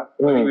ਦੇਖਿਆ ਹੋਣਾ,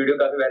 ਉਹਦੀ ਵੀਡੀਓ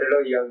ਕਾਫੀ ਵਾਇਰਲ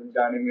ਹੋਈ ਆ,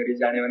 ਜਾਨੇ ਮੇਰੀ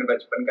ਜਾਨੇ ਮਨ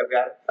ਬਚਪਨ ਕਾ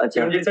ਪਿਆਰ।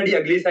 ਹੁਣ ਜਿਹੜੀ ਸਾਡੀ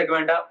ਅਗਲੀ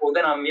ਸੈਗਮੈਂਟ ਆ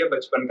ਉਹਦਾ ਨਾਮ ਵੀ ਹੈ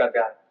ਬਚਪਨ ਕਾ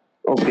ਪਿਆਰ।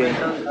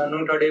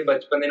 ਤੁਹਾਨੂੰ ਤੁਹਾਡੇ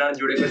ਬਚਪਨ ਦੇ ਨਾਲ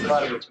ਜੁੜੇ ਕੋਈ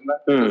ਸਵਾਲ ਪੁੱਛੂੰਗਾ,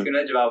 ਤੁਸੀਂ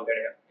ਉਹਨਾਂ ਜਵਾਬ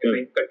ਦੇਣੇ ਆ,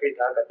 ਇਕੱਠੇ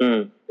ਠਾ ਕਰ।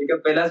 ਠੀਕ ਹੈ,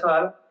 ਪਹਿਲਾ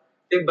ਸਵਾਲ,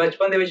 ਤੇ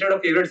ਬਚਪਨ ਦੇ ਵਿੱਚ ਤੁਹਾਡਾ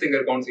ਫੇਵਰਟ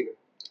ਸਿੰਗਰ ਕੌਣ ਸੀਗਾ?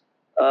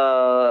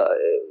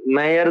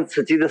 ਮੈਂ ਯਾਰ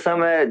ਸੱਚੀ ਦੱਸਾਂ,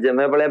 ਮੈਂ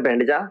ਜੰਮਿਆ ਪਲਿਆ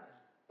ਪਿੰਡ 'ਚ ਆ,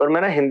 ਪਰ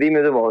ਮੈਂ ਨਾ ਹਿੰਦੀ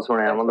ਮਿਊਜ਼ਿਕ ਬਹੁਤ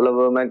ਸੁਣਿਆ।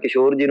 ਮਤਲਬ ਮੈਂ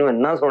ਕਿਸ਼ੋਰ ਜੀ ਨੂੰ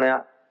ਇੰਨਾ ਸੁਣਿਆ,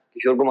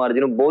 ਕਿਸ਼ੋਰ ਕੁਮਾਰ ਜੀ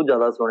ਨੂੰ ਬਹੁਤ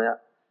ਜ਼ਿਆਦਾ ਸੁਣਿਆ।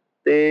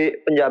 ਤੇ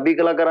ਪੰਜਾਬੀ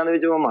ਕਲਾਕਾਰਾਂ ਦੇ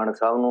ਵਿੱਚ ਮੈਂ ਮਾਨਕ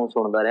ਸਾਹਿਬ ਨੂੰ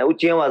ਸੁਣਦਾ ਰਿਹਾ,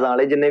 ਉੱਚੀਆਂ ਆਵਾਜ਼ਾਂ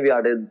ਵਾਲੇ ਜਿੰਨੇ ਵੀ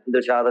ਆਰਟਿਸਟ,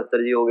 ਦਿਲਸ਼ਾਦ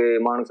ਅਖਤਰ ਜੀ ਹੋ ਗਏ,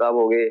 ਮਾਨਕ ਸਾਹਿਬ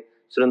ਹੋ ਗਏ,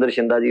 ਸੁਰਿੰਦਰ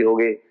ਸ਼ਿੰਦਾ ਜੀ ਹੋ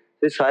ਗਏ,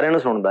 ਤੇ ਸਾਰਿਆਂ ਨੂੰ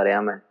ਸੁਣਦਾ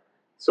ਰਿਹਾ ਮੈਂ।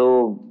 ਸੋ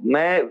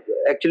ਮੈਂ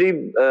ਐਕਚੁਅਲੀ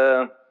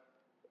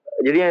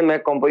ਜਿਹੜੀਆਂ ਮੈਂ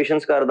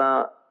ਕੰਪੋਜੀਸ਼ਨਸ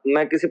ਕਰਦਾ,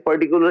 ਮੈਂ ਕਿਸੇ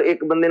ਪਰਟੀਕੂਲਰ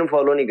ਇੱਕ ਬੰਦੇ ਨੂੰ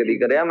ਫੋਲੋ ਨਹੀਂ ਕਦੀ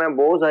ਕਰਿਆ, ਮੈਂ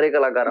ਬਹੁਤ ਸਾਰੇ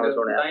ਕਲਾਕਾਰਾਂ ਨੂੰ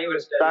ਸੁਣਿਆ,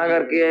 ਤਾਂ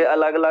ਕਰਕੇ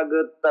ਅਲੱਗ-ਅਲੱਗ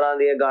ਤਰ੍ਹਾਂ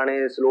ਦੇ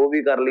ਗਾਣੇ ਸਲੋ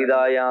ਵੀ ਕਰ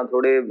ਲਈਦਾ ਜਾਂ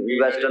ਥੋੜੇ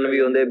ਵੈਸਟਰਨ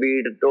ਵੀ ਹੁੰਦੇ,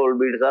 ਬੀਟ ਢੋਲ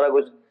ਬੀਟ ਸਾਰਾ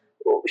ਕੁਝ,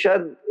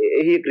 ਸ਼ਾਇਦ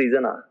ਇਹੀ ਇੱਕ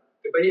ਰੀਜ਼ਨ ਆ।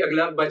 ਤੇ ਭਾਈ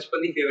ਅਗਲਾ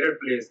ਬਚਪਨ ਦੀ ਫੇਵਰਿਟ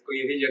ਪਲੇਸ ਕੋਈ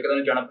ਇਹੀ ਜਗ੍ਹਾ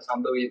ਤੁਹਾਨੂੰ ਜਾਣਾ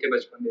ਪਸੰਦ ਹੋਵੇ ਜਿੱਥੇ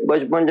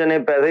ਬਚਪਨ ਚ ਨੇ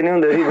ਪੈਸੇ ਨਹੀਂ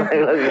ਹੁੰਦੇ ਸੀ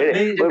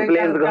ਕੋਈ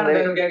ਪਲੇਸ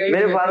ਦਿਖਾਉਂਦੇ।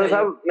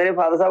 ਮੇਰੇ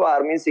ਫਾਦਰ ਸਾਹਿਬ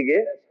ਆਰਮੀ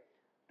ਸੀਗੇ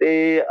ਤੇ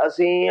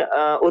ਅਸੀਂ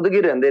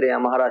ਉਦਗਿਰ ਰਹਿੰਦੇ ਰਹੇ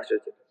ਮਹਾਰਾਸ਼ਟਰ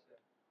ਚ।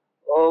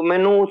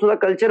 ਮੈਨੂੰ ਉੱਥੋਂ ਦਾ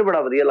ਕਲਚਰ ਬੜਾ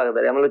ਵਧੀਆ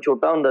ਲੱਗਦਾ ਰਿਹਾ, ਮਤਲਬ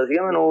ਛੋਟਾ ਹੁੰਦਾ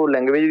ਸੀਗਾ, ਮੈਨੂੰ ਉਹ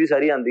ਲੈਂਗੁਏਜ ਵੀ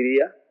ਸਾਰੀ ਆਉਂਦੀ ਰਹੀ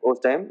ਆ ਉਸ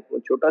ਟਾਈਮ,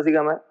 ਛੋਟਾ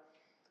ਸੀਗਾ ਮੈਂ।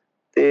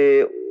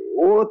 ਤੇ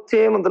ਉਹ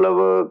ਉੱਥੇ ਮਤਲਬ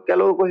ਕਹਿ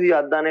ਲਓ ਕੁਝ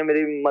ਯਾਦਾਂ ਨੇ,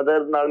 ਮੇਰੀ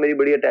ਮਦਰ ਨਾਲ ਮੇਰੀ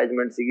ਬੜੀ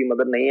ਅਟੈਚਮੈਂਟ ਸੀਗੀ,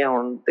 ਮਦਰ ਨਹੀਂ ਹੈ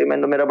ਹੁਣ, ਤੇ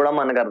ਮੇਰਾ ਬੜਾ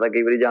ਮਨ ਕਰਦਾ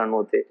ਕਈ ਵਾਰੀ ਜਾਣ ਨੂੰ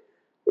ਉੱਥੇ।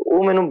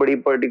 ਉਹ ਮੈਨੂੰ ਬੜੀ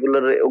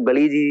ਪਰਟੀਕੂਲਰ ਉਹ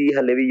ਗਲੀ ਜੀ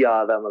ਹਲੇ ਵੀ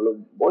ਯਾਦ ਆ,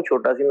 ਮਤਲਬ ਬਹੁਤ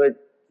ਛੋਟਾ ਸੀ ਮੈਂ,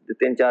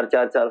 3-4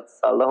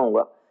 ਸਾਲ ਦਾ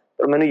ਹੋਊਗਾ,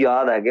 ਪਰ ਮੈਨੂੰ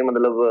ਯਾਦ ਹੈ ਕਿ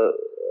ਮਤਲਬ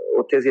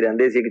ਉੱਥੇ ਅਸੀਂ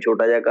ਰਹਿੰਦੇ ਸੀ, ਇੱਕ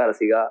ਛੋਟਾ ਜਿਹਾ ਘਰ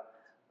ਸੀਗਾ,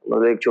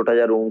 ਮਤਲਬ ਇੱਕ ਛੋਟਾ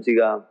ਜਿਹਾ ਰੂਮ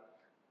ਸੀਗਾ,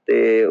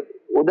 ਤੇ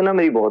ਉਹਦੇ ਨਾਲ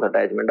ਮੇਰੀ ਬਹੁਤ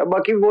ਅਟੈਚਮੈਂਟ ਆ।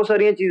 ਬਾਕੀ ਬਹੁਤ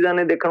ਸਾਰੀਆਂ ਚੀਜ਼ਾਂ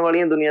ਨੇ ਦੇਖਣ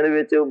ਵਾਲੀਆਂ ਦੁਨੀਆ ਦੇ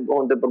ਵਿੱਚ,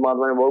 ਹੁਣ ਤੇ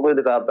ਪਰਮਾਤਮਾ ਨੇ ਬਹੁਤ ਕੁਝ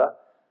ਦਿਖਾਤਾ,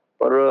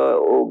 ਪਰ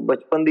ਉਹ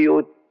ਬਚਪਨ ਦੀ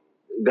ਉਹ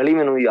ਗਲੀ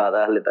ਮੈਨੂੰ ਯਾਦ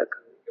ਆ ਹਲੇ ਤੱਕ।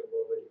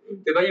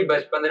 ਤੇ ਭਾਈ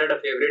ਬਚਪਨ ਦਾ ਤੁਹਾਡਾ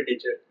ਫੇਵਰੇਟ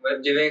ਟੀਚਰ,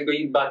 ਜਿਵੇਂ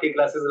ਕੋਈ ਬਾਕੀ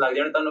ਕਲਾਸਿਸ ਲੱਗ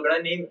ਜਾਣ ਤੁਹਾਨੂੰ ਕਹਿਣਾ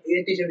ਨਹੀਂ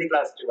ਇਹ ਟੀਚਰ ਦੀ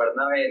ਕਲਾਸ ਚ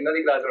ਪੜ੍ਹਨਾ, ਮੈਂ ਇਹਨਾਂ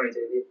ਦੀ ਕਲਾਸ ਹੋਣੀ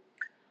ਚਾਹੀਦੀ।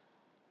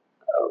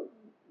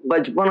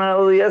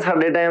 ਬਚਪਨ ਯਾਰ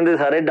ਸਾਡੇ ਟਾਈਮ ਦੇ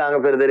ਸਾਰੇ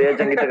ਡੰਗ ਫਿਰਦੇ ਰਹੇ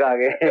ਚੰਗੀ ਟਕਾ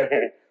ਕੇ,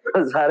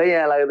 ਸਾਰੇ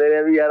ਐ ਲੱਗਦੇ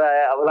ਰਹੇ ਵੀ ਯਾਰ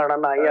ਫਲਾਣਾ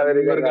ਨਾ ਹੀ ਆਵੇ,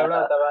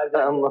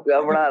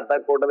 ਮੁਰਗਾ ਬਣਾਤਾ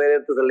ਕੁੱਟਦੇ ਰਹੇ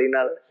ਤਸੱਲੀ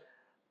ਨਾਲ।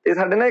 ਤੇ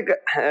ਸਾਡੇ ਨਾ ਇੱਕ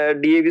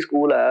DAV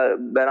ਸਕੂਲ ਆ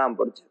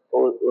ਬਹਿਰਾਮਪੁਰ ਚ,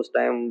 ਉਸ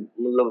ਟਾਈਮ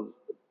ਮਤਲਬ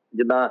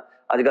ਜਿੱਦਾਂ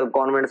ਅੱਜ ਕੱਲ੍ਹ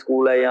ਕੌਨਵੈਂਟ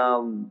ਸਕੂਲ ਹੈ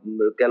ਜਾਂ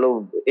ਕਹਿ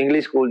ਲਓ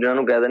ਇੰਗਲਿਸ਼ ਸਕੂਲ ਜਿਹਨਾਂ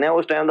ਨੂੰ ਕਹਿ ਦਿੰਦੇ ਆ,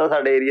 ਉਸ ਟਾਈਮ ਦਾ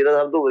ਸਾਡੇ ਏਰੀਆ ਦਾ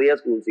ਸਭ ਤੋਂ ਵਧੀਆ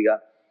ਸਕੂਲ ਸੀਗਾ।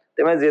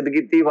 ਤੇ ਮੈਂ ਜ਼ਿੱਦ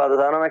ਕੀਤੀ ਫਾਦਰ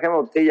ਸਾਹਿਬ ਨਾਲ, ਮੈਂ ਕਿਹਾ ਮੈਂ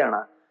ਉੱਥੇ ਹੀ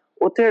ਜਾਣਾ।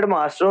 ਉੱਥੇ ਹੈਡ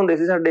ਮਾਸਟਰ ਹੁੰਦੇ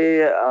ਸੀ ਸਾਡੇ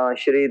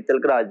ਸ਼੍ਰੀ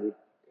ਤਿਲਕਰਾਜ ਜੀ,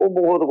 ਉਹ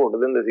ਬਹੁਤ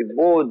ਕੁੱਟਦੇ ਹੁੰਦੇ ਸੀ,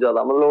 ਬਹੁਤ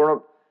ਜ਼ਿਆਦਾ,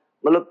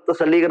 ਮਤਲਬ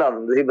ਤਸੱਲੀ ਕਰਾ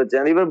ਦਿੰਦੇ ਸੀ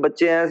ਬੱਚਿਆਂ ਦੀ। ਪਰ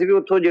ਬੱਚੇ ਐ ਸੀ ਵੀ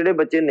ਉੱਥੋਂ ਜਿਹੜੇ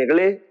ਬੱਚੇ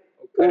ਨਿਕਲੇ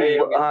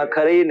ਉਹ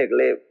ਖਰੇ ਹੀ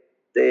ਨਿਕਲੇ।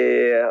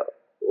 ਤੇ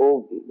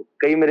ਉਹ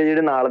ਕਈ ਮੇਰੇ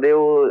ਜਿਹੜੇ ਨਾਲ ਦੇ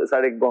ਉਹ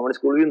ਸਾਡੇ ਗਵਰਨਮੈਂਟ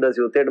ਸਕੂਲ ਵੀ ਹੁੰਦਾ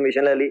ਸੀ, ਉੱਥੇ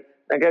ਐਡਮਿਸ਼ਨ ਲੈ ਲਈ।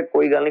 ਮੈਂ ਕਿਹਾ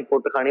ਕੋਈ ਗੱਲ ਨਹੀਂ,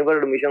 ਕੁੱਟ ਖਾਣੀ ਪਰ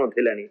ਐਡਮਿਸ਼ਨ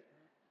ਉੱਥੇ ਲੈਣੀ।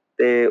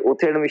 ਤੇ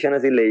ਉੱਥੇ ਐਡਮਿਸ਼ਨ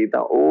ਅਸੀਂ ਲਈ। ਤਾਂ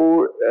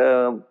ਉਹ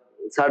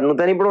ਸਾਨੂੰ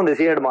ਤਾਂ ਨਹੀਂ ਪੜ੍ਹਾਉਂਦੇ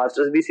ਸੀ, ਹੈਡ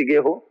ਮਾਸਟਰਸ ਵੀ ਸੀਗੇ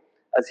ਉਹ,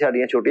 ਅਸੀਂ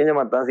ਸਾਡੀਆਂ ਛੋਟੀਆਂ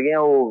ਜਮਾਤਾਂ ਸੀਗੀਆਂ,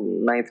 ਉਹ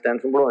 9th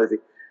 10th ਨੂੰ ਪੜ੍ਹਾਉਂਦੇ ਸੀ।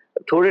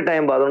 ਥੋੜੇ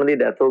ਟਾਈਮ ਬਾਅਦ ਉਹਨਾਂ ਦੀ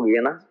ਡੈਥ ਹੋ ਗਈ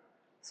ਹੈ ਨਾ,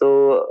 ਸੋ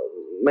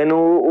ਮੈਨੂੰ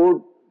ਉਹ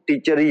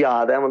ਟੀਚਰ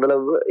ਯਾਦ ਹੈ।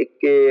 ਮਤਲਬ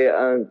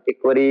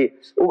ਇੱਕ ਵਾਰੀ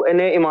ਉਹ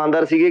ਇੰਨੇ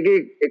ਇਮਾਨਦਾਰ ਸੀਗੇ ਕਿ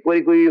ਇੱਕ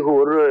ਵਾਰੀ ਕੋਈ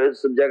ਹੋਰ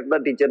ਸਬਜੈਕਟ ਦਾ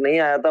ਟੀਚਰ ਨਹੀਂ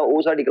ਆਇਆ ਤਾਂ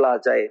ਉਹ ਸਾਡੀ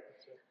ਕਲਾਸ 'ਚ ਆਏ,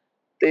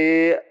 ਤੇ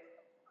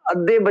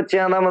ਅੱਧੇ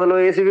ਬੱਚਿਆਂ ਦਾ ਮਤਲਬ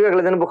ਇਹ ਸੀ ਵੀ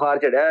ਅਗਲੇ ਦਿਨ ਬੁਖਾਰ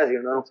ਚੜਿਆ ਹੋਇਆ ਸੀ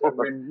ਉਹਨਾਂ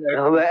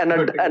ਨੂੰ,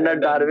 ਇੰਨਾ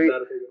ਡਰ ਵੀ,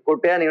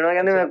 ਕੁੱਟਿਆ ਨੀ ਉਹਨਾਂ,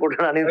 ਕਹਿੰਦੇ ਮੈਂ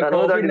ਕੁੱਟਣਾ ਨੀ ਸਾਨੂੰ,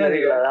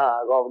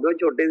 ਹਾਂ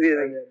ਛੋਟੇ ਸੀ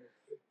ਅਸੀਂ।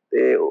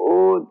 ਤੇ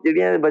ਉਹ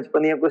ਜਿਹੜੀਆਂ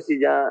ਬਚਪਨ ਦੀਆਂ ਕੁਛ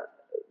ਚੀਜ਼ਾਂ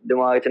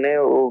ਦਿਮਾਗ 'ਚ ਨੇ,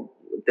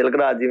 ਉਹ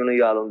ਤਿਲਕਰਾਜ ਜੀ ਮੈਨੂੰ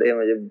ਯਾਦ ਆਉਂਦੇ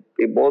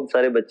ਕਿ ਬਹੁਤ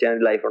ਸਾਰੇ ਬੱਚਿਆਂ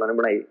ਦੀ ਲਾਈਫ ਉਹਨਾਂ ਨੇ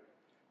ਬਣਾਈ।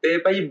 ਤੇ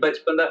ਭਾਈ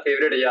ਬਚਪਨ ਦਾ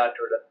ਫੇਵਰੇਟ ਯਾਰ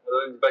ਤੁਹਾਡਾ,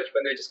 ਮਤਲਬ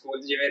ਬਚਪਨ ਦੇ ਵਿੱਚ ਸਕੂਲ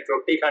 'ਚ ਜਿਵੇਂ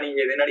ਰੋਟੀ ਖਾਣੀ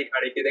ਇਹਦੇ ਨਾਲ ਹੀ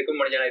ਖਾਣੀ, ਕਿਤੇ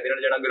ਘੁੰਮਣ ਜਾਣਾ ਇਹਦੇ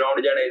ਨਾਲ ਜਾਣਾ, ਗਰਾਊਂਡ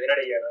ਜਾਣਾ ਇਹਦੇ ਨਾਲ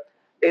ਹੀ ਜਾਣਾ,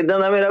 ਏਦਾਂ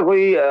ਦਾ ਮੇਰਾ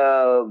ਕੋਈ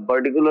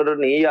ਪਰਟੀਕੂਲਰ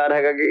ਨਹੀਂ ਯਾਰ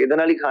ਹੈਗਾ ਕਿ ਇਹਦੇ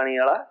ਨਾਲ ਹੀ ਖਾਣੀ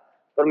ਵਾਲਾ।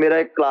 ਪਰ ਮੇਰਾ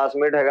ਇੱਕ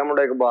ਕਲਾਸਮੇਟ ਹੈਗਾ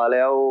ਮੁੰਡਾ ਇਕਬਾਲ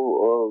ਆ,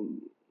 ਉਹ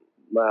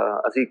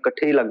ਅਸੀਂ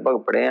ਇਕੱਠੇ ਹੀ ਲਗਭਗ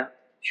ਪੜ੍ਹੇ ਆ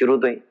ਸ਼ੁਰੂ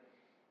ਤੋਂ ਹੀ,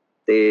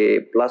 ਤੇ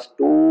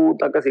 +2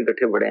 ਤੱਕ ਅਸੀਂ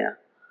ਇਕੱਠੇ ਪੜ੍ਹੇ ਆ।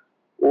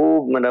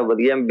 ਉਹ ਮੇਰਾ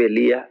ਵਧੀਆ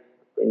ਬੇਲੀ ਆ,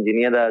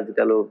 ਇੰਜੀਨੀਅਰ ਆ ਅੱਜ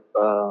ਕੱਲ੍ਹ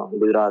ਉਹ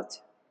ਗੁਜਰਾਤ 'ਚ,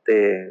 ਤੇ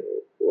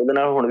ਉਹਦੇ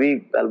ਨਾਲ ਹੁਣ ਵੀ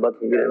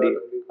ਗੱਲਬਾਤ ਹੁੰਦੀ ਰਹਿੰਦੀ।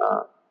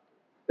 ਹਾਂ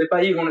ਤੇ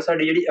ਭਾਈ ਹੁਣ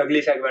ਸਾਡੀ ਜਿਹੜੀ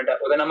ਅਗਲੀ ਸੈਗਮੈਂਟ ਆ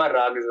ਉਹਦਾ ਨਾਮ ਆ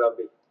ਰਾਗ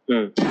ਜ਼ਵਾਬੀ।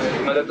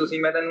 ਮਤਲਬ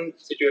ਮੈਂ ਤੁਹਾਨੂੰ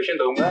ਸਿਚੁਏਸ਼ਨ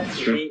ਦਊਂਗਾ,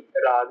 ਤੁਸੀਂ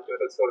ਰਾਗ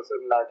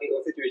ਸੁਰ ਲਾ ਕੇ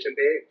ਉਹ ਸਿਚੁਏਸ਼ਨ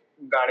ਤੇ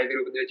ਗਾਣੇ ਦੇ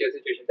ਰੂਪ ਦੇ ਵਿੱਚ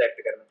ਸਿਚੁਏਸ਼ਨ ਤੇ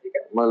ਐਕਟ ਕਰਨਾ, ਠੀਕ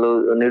ਹੈ?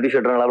 ਮਤਲਬ ਨਿਊਟੀ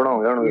ਸ਼ਟਰ ਵਾਲਾ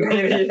ਬਣਾਓਗੇ ਹੁਣ?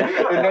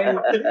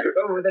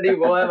 ਤੁਹਾਡੀ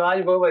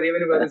ਆਵਾਜ਼ ਬਹੁਤ ਵਧੀਆ,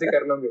 ਮੈਨੂੰ ਪਤਾ ਤੁਸੀਂ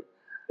ਕਰ ਲਓਗੇ,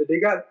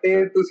 ਠੀਕ ਆ?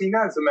 ਤੇ ਤੁਸੀਂ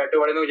ਨਾ ਜ਼ੋਮੈਟੋ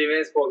ਵਾਲੇ ਨੂੰ,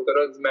 ਜਿਵੇਂ ਸਪੋਜ਼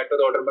ਕਰੋ ਜ਼ੋਮੈਟੋ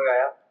ਦਾ ਆਰਡਰ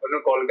ਮੰਗਾਇਆ,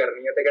 ਉਹਨੂੰ ਕਾਲ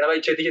ਕਰਨੀ ਹੈ ਤੇ ਕਹਿਣਾ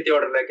ਭਾਈ ਛੇਤੀ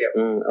ਆਰਡਰ ਲੈ ਕੇ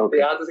ਆਓ,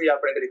 ਤੇ ਆਹ ਤੁਸੀਂ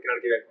ਆਪਣੇ ਤਰੀਕੇ ਨਾਲ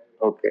ਕਿਵੇਂ?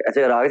 ਓਕੇ,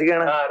 ਅੱਛਾ ਰਾਗ 'ਚ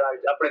ਕਹਿਣਾ? ਹਾਂ ਰਾਗ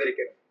 'ਚ ਆਪਣੇ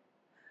ਤਰੀਕੇ ਨਾਲ।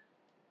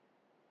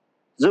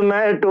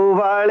 ਜ਼ੋਮੈਟੋ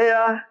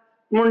ਵਾਲਿਆ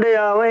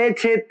ਮੁੰਡਿਆ ਵੇ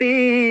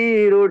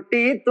ਛੇਤੀ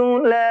ਰੋਟੀ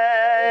ਤੂੰ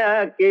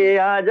ਲੈ ਕੇ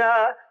ਆ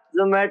ਜਾ,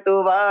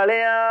 ਜ਼ੋਮੈਟੋ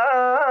ਵਾਲਿਆ।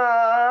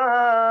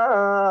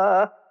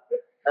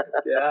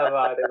 ਕਿਆ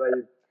ਬਾਤ ਹੈ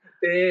ਭਾਈ।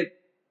 ਤੇ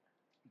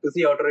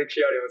ਤੁਸੀਂ ਆਟੋ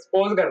ਰਿਕਸ਼ੇ ਵਾਲੇ ਹੋ,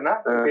 ਸਪੋਜ਼ ਕਰਨਾ,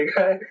 ਠੀਕ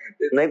ਹੈ?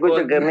 ਨਹੀਂ ਕੋਈ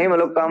ਚੱਕਰ ਨਹੀਂ,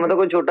 ਮਤਲਬ ਕੰਮ ਤਾਂ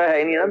ਕੋਈ ਛੋਟਾ ਹੈ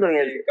ਹੀ ਨਹੀਂ ਨਾ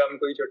ਦੁਨੀਆ 'ਚ, ਕੰਮ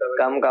ਕੋਈ ਛੋਟਾ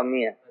ਕੰਮ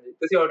ਹੀ ਹੈ।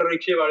 ਤੁਸੀਂ ਆਟੋ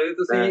ਰਿਕਸ਼ੇ ਵਾਲੇ ਹੋ,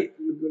 ਤੁਸੀਂ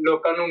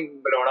ਲੋਕਾਂ ਨੂੰ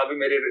ਬੁਲਾਉਣਾ ਵੀ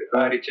ਮੇਰੇ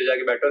ਰਿਕਸ਼ੇ ਜਾ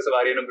ਕੇ ਬੈਠੋ,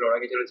 ਸਵਾਰੀਆਂ ਨੂੰ ਬੁਲਾਉਣਾ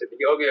ਕਿ ਚਲੋ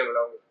ਚੱਲੀਏ, ਉਹ ਕਿਵੇਂ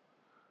ਬੁਲਾਓਗੇ?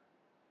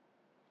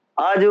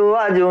 ਆਜੋ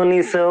ਆਜੋ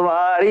ਨੀ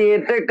ਸਵਾਰੀ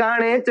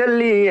ਟਿਕਾਣੇ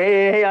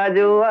ਚੱਲੀਏ,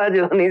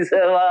 ਆਜੋ ਨੀ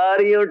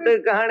ਸਵਾਰੀ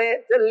ਟਿਕਾਣੇ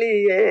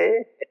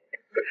ਚੱਲੀਏ।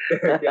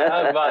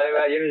 ਕਿਆ ਬਾਤ ਹੈ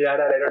ਭਾਈ,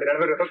 ਨਜ਼ਾਰਾ ਲੈ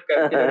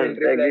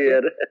ਰਿਹਾ।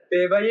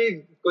 ਤੇ ਭਾਈ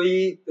ਕੋਈ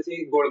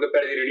ਤੁਸੀਂ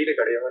ਗੋਲਗੱਪੇ ਦੀ ਰੇਹੜੀ ਤੇ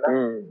ਖੜੇ ਹੋ ਨਾ,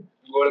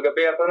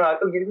 ਗੋਲਗੱਪੇ ਆਪਾਂ ਨੂੰ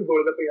ਆਦਤ ਹੁੰਦੀ ਵੀ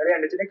ਗੋਲਗੱਪੇ ਵਾਲੇ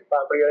ਐਂਡ 'ਚ ਨਾ ਇੱਕ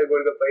ਪਾਪੜੀ ਵਾਲੇ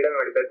ਗੋਲਗੱਪਾ ਜਿਹੜਾ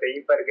ਮਿਲਦਾ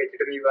ਦਹੀਂ ਭਰ ਕੇ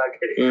ਚਟਨੀ ਪਾ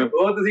ਕੇ,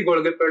 ਉਹ ਤੁਸੀਂ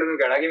ਗੋਲਗੱਪੇ ਵਾਲੇ ਨੂੰ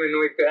ਕਹਿਣਾ ਕਿ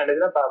ਮੈਨੂੰ ਇੱਕ ਐਂਡ 'ਚ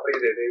ਨਾ ਪਾਪੜੀ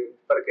ਦੇ ਦੇ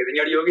ਭਰ ਕੇ ਦੀ,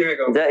 ਜਿਹੜੀ ਉਹ ਕਿਵੇਂ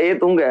ਕਹੋ? ਇਹ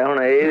ਤੂੰ ਕਹਿ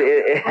ਹੁਣ,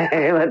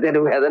 ਇਹ ਮੈਂ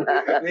ਤੈਨੂੰ ਕਹਿ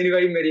ਦੇਣਾ। ਨਹੀਂ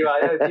ਭਾਈ ਮੇਰੀ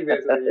ਆਵਾਜ਼ ਅੱਛੀ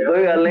ਬੇਸ ਹੋਈ ਹੈ,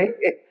 ਕੋਈ ਗੱਲ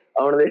ਨਹੀਂ,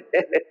 ਆਉਣ ਦੇ।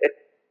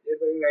 ਇਹ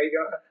ਕੋਈ ਨਹੀਂ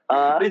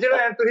ਕਹਾਂ, ਚਲੋ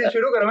ਤੁਸੀਂ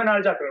ਸ਼ੁਰੂ ਕਰੋ, ਮੈਂ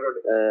ਨਾਲ ਚੱਕ ਲਵਾਂ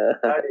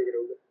ਤੁਹਾਡੇ, ਠੀਕ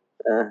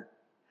ਰਹੂਗਾ।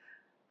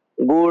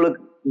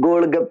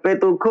 ਗੋਲ ਗੱਪੇ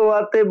ਤੂੰ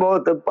ਖਵਾਤੇ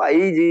ਬਹੁਤ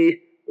ਭਾਈ ਜੀ,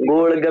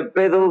 ਗੋਲ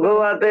ਗੱਪੇ ਤੂੰ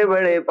ਖਵਾਤੇ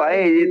ਬੜੇ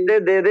ਪਾਏ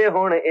ਜਿੱਤੇ ਦੇ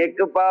ਹੁਣ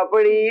ਇੱਕ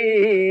ਪਾਪੜੀ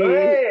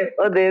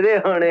ਉਹ ਦੇ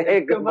ਹੁਣ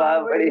ਇੱਕ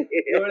ਪਾਪੜੀ।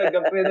 ਗੋਲ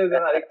ਗੱਪੇ ਤੂੰ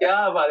ਖਵਾ ਦੇ,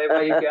 ਕਿਆ ਬਾਤ ਹੈ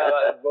ਭਾਈ, ਕਿਆ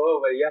ਬਾਤ ਹੈ,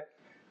 ਬਹੁਤ ਵਧੀਆ।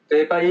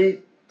 ਤੇ ਭਾਈ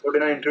ਤੁਹਾਡੇ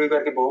ਨਾਲ ਇੰਟਰਵਿਊ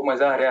ਕਰਕੇ ਬਹੁਤ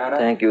ਮਜ਼ਾ ਆ ਰਿਹਾ ਹੈ ਨਾ।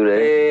 Thank you.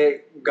 ਤੇ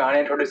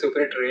ਗਾਣੇ ਤੁਹਾਡੇ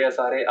ਸੁਪਰ ਹਿੱਟ ਰਹੇ ਆ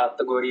ਸਾਰੇ,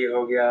 ਅੱਤ ਗੋਰੀ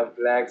ਹੋ ਗਿਆ,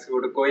 ਬਲੈਕ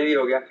ਸੂਟ, ਕੋਈ ਵੀ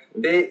ਹੋ ਗਿਆ।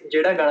 ਤੇ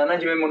ਜਿਹੜਾ ਗਾਣਾ ਨਾ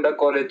ਜਿਵੇਂ ਮੁੰਡਾ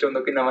ਕਾਲਜ ਚ ਹੁੰਦਾ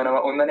ਕਿ ਨਵਾਂ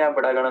ਉਹਨਾਂ ਨੇ ਆ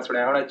ਬੜਾ ਗਾਣਾ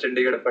ਸੁਣਿਆ ਹੋਣਾ,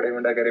 ਚੰਡੀਗੜ੍ਹ ਪੜੇ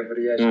ਮੁੰਡਾ ਕਰੇ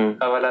ਫਰੀਆਸ਼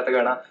ਹਵਾਲਾਤ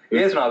ਗਾਣਾ,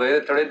 ਇਹ ਸੁਣਾ ਦਿਓ,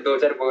 ਥੋੜੇ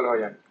 2-4 ਬੋਲ ਹੋ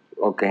ਜਾਣ।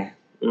 ਓਕੇ।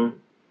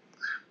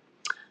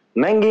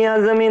 ਮਹਿੰਗੀਆਂ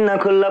ਜ਼ਮੀਨਾਂ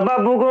ਖੁੱਲਾ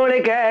ਬਾਬੂ ਕੋਲੇ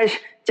ਕੈਸ਼,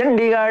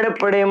 ਚੰਡੀਗੜ੍ਹ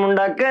ਪੜੇ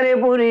ਮੁੰਡਾ ਕਰੇ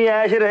ਪੂਰੀ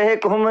ਐਸ਼, ਰਹੇ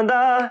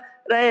ਘੁੰਮਦਾ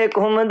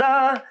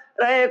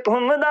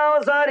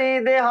ਉਹ ਸਾਰੀ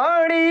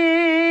ਦਿਹਾੜੀ।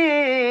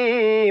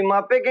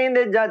 ਮਾਪੇ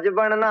ਕਹਿੰਦੇ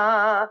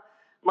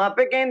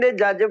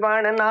ਜੱਜ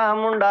ਬਣਨਾ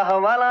ਮੁੰਡਾ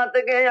ਹਵਾਲਾਤ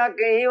ਗਿਆ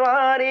ਕਈ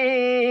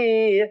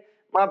ਵਾਰੀ।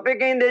 ਮਾਪੇ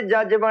ਕਹਿੰਦੇ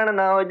ਜੱਜ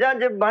ਬਣਨਾ ਉਹ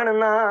ਜੱਜ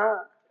ਬਣਨਾ।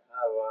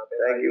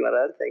 Thank you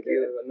Maharaj, thank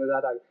you.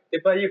 ਤੇ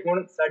ਭਾਜੀ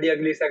ਹੁਣ ਸਾਡੀ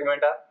ਅਗਲੀ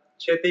ਸੈਗਮੈਂਟ ਆ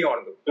ਛੇਤੀ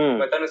ਆਉਣ ਦੋ।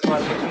 ਮੈਂ ਤੁਹਾਨੂੰ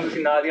ਸਵਾਲ ਪੁੱਛੂੰ,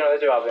 ਤੁਸੀਂ ਨਾਲ ਦੀ ਨਾਲ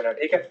ਜਵਾਬ ਦੇਣਾ,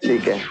 ਠੀਕ ਹੈ?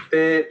 ਠੀਕ ਹੈ।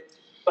 ਤੇ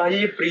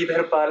ਭਾਜੀ ਪ੍ਰੀਤ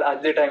ਹਰਪਾਲ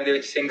ਅੱਜ ਦੇ ਟਾਈਮ ਦੇ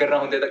ਵਿੱਚ ਸਿੰਗਰ ਨਾ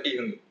ਹੁੰਦੇ ਤਾਂ ਕੀ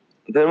ਹੁੰਦੇ?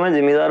 ਫਿਰ ਮੈਂ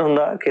ਜ਼ਿਮੀਦਾਰ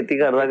ਹੁੰਦਾ, ਖੇਤੀ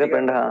ਕਰਦਾ ਕਿ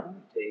ਪਿੰਡ। ਹਾਂ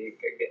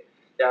ਠੀਕ ਹੈ,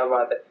 ਕਿਆ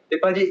ਬਾਤ ਹੈ। ਤੇ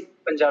ਭਾਜੀ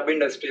ਪੰਜਾਬੀ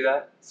ਇੰਡਸਟਰੀ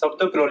ਦਾ ਸਭ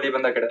ਤੋਂ ਕਲੋਲੀ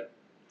ਬੰਦਾ ਕਿਹੜਾ?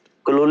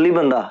 ਕਲੋਲੀ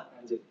ਬੰਦਾ?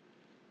 ਹਾਂਜੀ।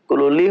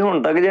 ਕਲੋਲੀ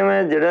ਹੁਣ ਤੱਕ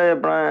ਜਿਵੇਂ ਜਿਹੜਾ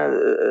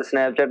ਆਪਣਾ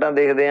ਸਨੈਪਚੈਟਾਂ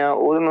ਦੇਖਦੇ ਆ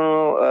ਉਹ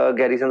ਮੈਨੂੰ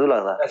ਗੈਰੀ ਸੰਧੂ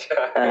ਲੱਗਦਾ।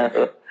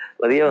 ਅੱਛਾ,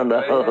 ਵਧੀਆ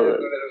ਬੰਦਾ,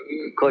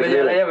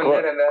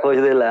 ਖੁਸ਼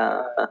ਦਿਲ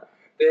ਆ।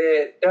 ਤੇ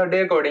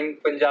ਤੁਹਾਡੇ ਅਕੋਰਡਿੰਗ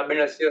ਪੰਜਾਬੀ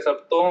ਇੰਡਸਟਰੀ ਦਾ ਸਭ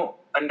ਤੋਂ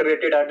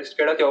ਅੰਡਰਰੇਟਡ ਆਰਟਿਸਟ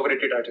ਕਿਹੜਾ ਤੇ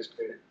ਓਵਰਰੇਟਡ ਆਰਟਿਸਟ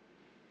ਕਿਹੜਾ?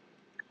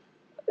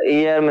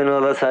 ਯਾਰ ਮੈਨੂੰ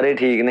ਲੱਗਦਾ ਸਾਰੇ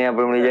ਠੀਕ ਨੇ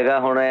ਆਪਣੀ ਆਪਣੀ ਜਗ੍ਹਾ।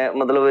 ਹੁਣ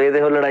ਮਤਲਬ ਇਹ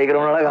ਦੇਖੋ ਲੜਾਈ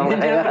ਕਰਾਉਣ ਵਾਲਾ ਕੰਮ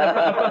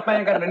ਆਪਾਂ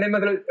ਇਹ ਕਰਨੇ ਨੇ,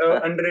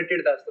 ਮਤਲਬ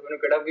ਅੰਡਰਰੇਟਡ ਦੱਸ ਦਿਓ ਮੈਨੂੰ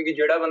ਕਿਹੜਾ, ਕਿਉਂਕਿ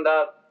ਜਿਹੜਾ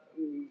ਬੰਦਾ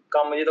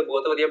ਕੰਮ ਜੇ ਤਾਂ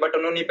ਬਹੁਤ ਵਧੀਆ ਬਟ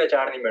ਉਹਨੂੰ ਨਹੀਂ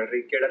ਪਹਿਚਾਣ ਨਹੀਂ ਮਿਲ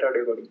ਰਹੀ, ਕਿਹੜਾ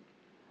ਤੁਹਾਡੇ ਅਕੋਰਡਿੰਗ?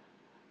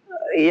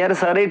 ਯਾਰ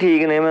ਸਾਰੇ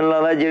ਠੀਕ ਨੇ ਮੈਨੂੰ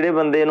ਲੱਗਦਾ, ਜਿਹੜੇ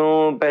ਬੰਦੇ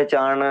ਨੂੰ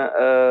ਪਹਿਚਾਣ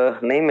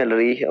ਨਹੀਂ ਮਿਲ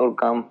ਰਹੀ ਔਰ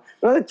ਕੰਮ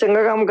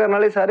ਚੰਗਾ ਕੰਮ ਕਰਨ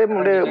ਵਾਲੇ ਸਾਰੇ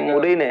ਮੁੰਡੇ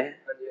ਮੂਹਰੇ ਹੀ ਨੇ,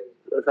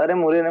 ਸਾਰੇ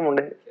ਮੂਹਰੇ ਨੇ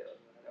ਮੁੰਡੇ।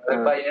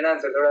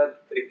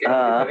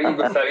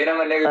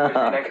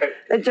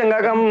 ਚੰਗਾ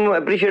ਕੰਮ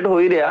ਐਪਰੀਸ਼ੀਏਟ ਹੋ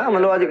ਹੀ ਰਿਹਾ,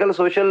 ਮਤਲਬ ਅੱਜ ਕੱਲ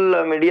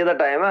ਸੋਸ਼ਲ ਮੀਡੀਆ ਦਾ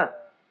ਟਾਈਮ ਆ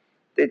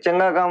ਤੇ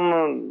ਚੰਗਾ ਕੰਮ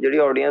ਜਿਹੜੀ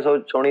ਆਡੀਅנס ਉਹ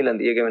ਸੁਣ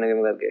ਲੈਂਦੀ ਹੈ ਕਿਵੇਂ ਨਾ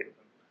ਕਿਵੇਂ ਕਰਕੇ।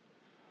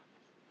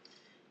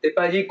 ਤੇ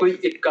ਭਾਜੀ ਕੋਈ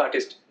ਇੱਕ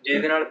ਆਰਟਿਸਟ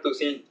ਜਿਹਦੇ ਨਾਲ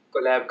ਤੁਸੀਂ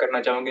ਕੋਲੈਬ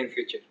ਕਰਨਾ ਚਾਹੋਗੇ ਇਨ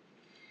ਫਿਊਚਰ?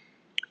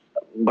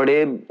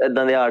 ਬੜੇ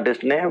ਏਦਾਂ ਦੇ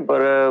ਆਰਟਿਸਟ ਨੇ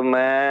ਪਰ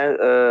ਮੈਂ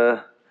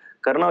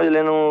ਕਰਨ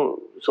ਔਜਲੇ ਨੂੰ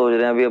ਸੋਚ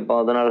ਰਿਹਾ ਵੀ ਆਪਾਂ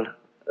ਉਹਦੇ ਨਾਲ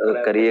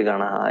ਕਰੀਏ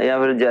ਗਾਣਾ, ਜਾਂ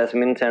ਫਿਰ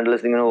ਜੈਸਮੀਨ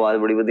ਸੈਂਡਲਸ ਦੀ ਮੈਨੂੰ ਆਵਾਜ਼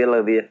ਬੜੀ ਵਧੀਆ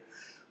ਲੱਗਦੀ ਹੈ,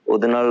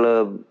 ਉਹਦੇ ਨਾਲ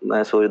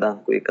ਮੈਂ ਸੋਚਦਾ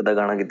ਕੋਈ ਇੱਕ ਅੱਧਾ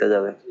ਗਾਣਾ ਕੀਤਾ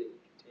ਜਾਵੇ।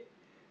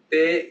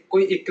 ਤੇ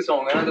ਕੋਈ ਇੱਕ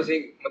ਸੌਂਗ ਹੈ ਨਾ,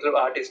 ਤੁਸੀਂ ਮਤਲਬ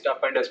ਆਰਟਿਸਟ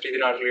ਆਪਾਂ ਇੰਡਸਟਰੀ ਦੇ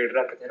ਨਾਲ ਰਿਲੇਟ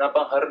ਰੱਖਦੇ ਨਾ,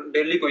 ਆਪਾਂ ਹਰ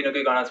ਡੇਲੀ ਕੋਈ ਨਾ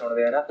ਕੋਈ ਗਾਣਾ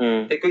ਸੁਣਦੇ ਆ ਨਾ,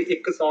 ਤੇ ਕੋਈ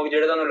ਇੱਕ ਸੌਂਗ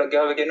ਜਿਹੜਾ ਤੁਹਾਨੂੰ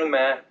ਲੱਗਿਆ ਹੋਵੇ ਕਿ ਇਹਨੂੰ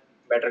ਮੈਂ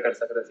ਬੈਟਰ ਕਰ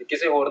ਸਕਦਾ ਸੀ,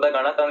 ਕਿਸੇ ਹੋਰ ਦਾ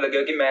ਗਾਣਾ ਤੁਹਾਨੂੰ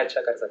ਲੱਗਿਆ ਕਿ ਮੈਂ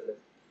ਅੱਛਾ ਕਰ ਸਕਦਾ?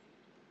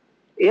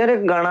 ਯਾਰ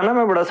ਇੱਕ ਗਾਣਾ ਨਾ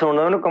ਮੈਂ ਬੜਾ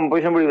ਸੁਣਦਾ, ਮੈਨੂੰ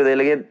ਕੰਪੋਜੀਸ਼ਨ ਬੜੀ ਵਧੀਆ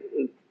ਲੱਗੀ,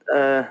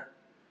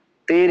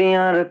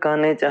 ਤੇਰੀਆਂ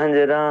ਰਕਾਨੇ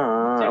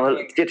ਝਾਂਜਰਾਂ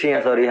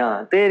ਚਿੱਠੀਆਂ, ਸੌਰੀ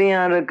ਹਾਂ,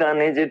 ਤੇਰੀਆਂ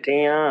ਰਕਾਨੇ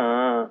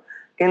ਚਿੱਠੀਆਂ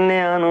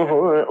ਕਿੰਨਿਆਂ ਨੂੰ ਹੋ,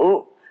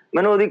 ਉਹ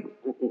ਮੈਨੂੰ ਉਹਦੀ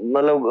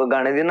ਮਤਲਬ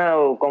ਗਾਣੇ ਦੀ ਨਾ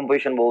ਉਹ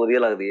ਕੰਪੋਜੀਸ਼ਨ ਬਹੁਤ ਵਧੀਆ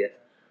ਲੱਗਦੀ ਹੈ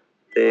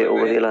ਤੇ ਉਹ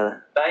ਵਧੀਆ ਲੱਗਦਾ।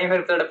 ਤਾਂ ਹੀ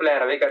ਫਿਰ ਤੁਹਾਡਾ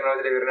ਪਲਾਨ ਵੀ ਕਰਨ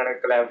ਔਜਲੇ ਵੀਰ ਨਾਲ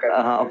ਕੋਲੈਬ ਕਰਨਾ।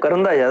 ਹਾਂ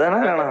ਕਰਨ ਦਾ ਜ਼ਿਆਦਾ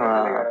ਨਾ ਗਾਣਾ,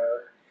 ਹਾਂ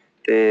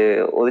ਤੇ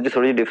ਉਹਦੇ ਚ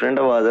ਥੋੜੀ ਜਿਹੀ ਡਿਫਰੈਂਟ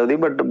ਆਵਾਜ਼ ਹੈ ਉਹਦੀ,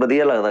 ਬਟ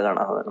ਵਧੀਆ ਲੱਗਦਾ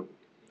ਗਾਣਾ ਮੈਨੂੰ,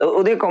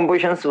 ਉਹਦੀ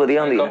ਕੰਪੋਜੀਸ਼ਨਸ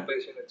ਵਧੀਆ ਹੁੰਦੀ ਹੈ।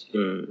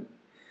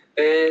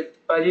 ਤੇ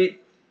ਭਾਜੀ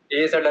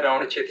ਇਹ ਸਾਡਾ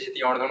ਰਾਊਂਡ ਛੇਤੀ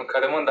ਛੇਤੀ ਆਉਣ ਤੋਂ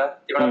ਖਤਮ ਹੁੰਦਾ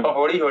ਤੇ ਹੁਣ ਆਪਾਂ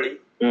ਹੌਲੀ ਹੌਲੀ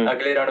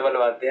ਅਗਲੇ ਰਾਊਂਡ ਵੱਲ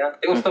ਵੱਧਦੇ ਹਾਂ,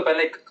 ਤੇ ਉਸ ਤੋਂ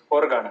ਪਹਿਲਾਂ ਇੱਕ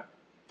ਹੋਰ ਗਾਣਾ।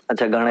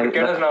 ਅੱਛਾ ਗਾਣਾ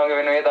ਕਿਹੜਾ ਸੁਣਾਓਗੇ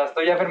ਮੈਨੂੰ ਇਹ ਦੱਸ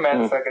ਦਿਓ, ਜਾਂ ਫਿਰ ਮੈਂ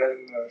ਦੱਸਾਂ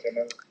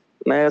ਕਿਹੜਾ?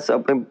 ਮੈਂ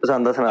ਆਪਣੀ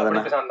ਪਸੰਦ ਦਾ ਸੁਣਾ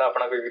ਦੇਣਾ। ਪਸੰਦ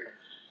ਆਪਣਾ ਕੋਈ ਵੀ।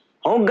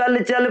 ਹੋ ਗੱਲ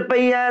ਚੱਲ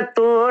ਪਈ ਐ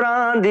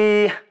ਤੋਰਾਂ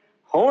ਦੀ,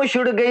 ਹੋਸ਼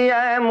ਉੜ ਗਈ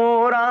ਐ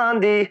ਮੋਰਾਂ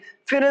ਦੀ,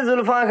 ਫਿਰ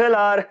ਜ਼ੁਲਫਾਂ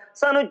ਖਿਲਾਰ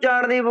ਸਾਨੂੰ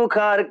ਚਾੜਦੀ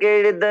ਬੁਖਾਰ,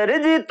 ਕਿਹੜੇ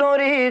ਦਰਜੀ ਤੋਂ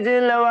ਰੀਝ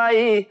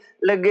ਲਵਾਈ,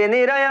 ਲੱਗੇ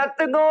ਨੀਰਾ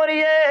ਅੱਤ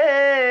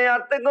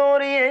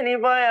ਗੋਰੀਏ ਨੀ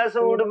ਪਾਇਆ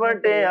ਸੂਟ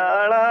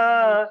ਪਟਿਆਲਾ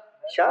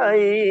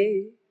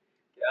ਸ਼ਾਹੀ।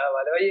 ਕਿਆ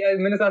ਬਾਤ ਹੈ ਭਾਈ।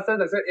 ਮੈਨੂੰ ਸੱਚ ਸੱਚ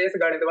ਦੱਸੋ ਇਸ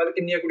ਗਾਣੇ ਤੋਂ ਬਾਅਦ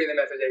ਕਿੰਨੀਆਂ ਕੁੜੀਆਂ ਦੇ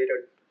ਮੈਸੇਜ ਆਏ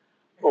ਤੁਹਾਡੇ?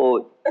 ਉਹ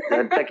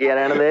ਟੱਕੀਆਂ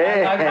ਰਹਿਣ ਦੇ,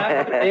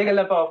 ਇਹ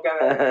ਗੱਲਾਂ ਪਾਪ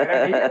ਕੈਮਰਾ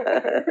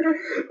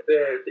ਤੇ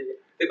ਠੀਕ ਹੈ।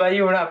 ਤੇ ਭਾਈ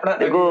ਹੁਣ ਆਪਣਾ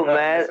ਦੇਖੋ,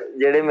 ਮੈਂ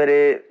ਜਿਹੜੇ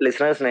ਮੇਰੇ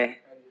ਲਿਸਨਰਸ ਨੇ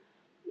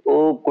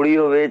ਉਹ ਕੁੜੀ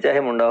ਹੋਵੇ ਚਾਹੇ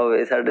ਮੁੰਡਾ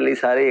ਹੋਵੇ, ਸਾਡੇ ਲਈ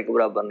ਸਾਰੇ ਇੱਕ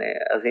ਬਰਾਬਰ ਨੇ,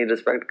 ਅਸੀਂ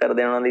ਰਿਸਪੈਕਟ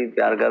ਕਰਦੇ ਉਹਨਾਂ ਦੀ,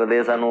 ਪਿਆਰ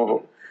ਕਰਦੇ ਸਾਨੂੰ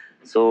ਉਹ,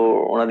 ਸੋ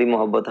ਉਹਨਾਂ ਦੀ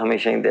ਮੁਹੱਬਤ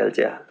ਹਮੇਸ਼ਾ ਹੀ ਦਿਲ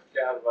 'ਚ ਆ।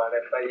 ਕਿਆ ਬਾਤ ਹੈ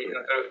ਭਾਈ,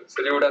 ਮਤਲਬ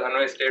ਸਲੂਟ ਆ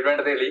ਤੁਹਾਨੂੰ ਇਸ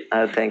ਸਟੇਟਮੈਂਟ ਦੇ ਲਈ।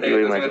 Thank you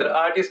very much. ਮਤਲਬ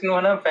ਆਰਟਿਸਟ ਨੂੰ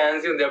ਹਨਾ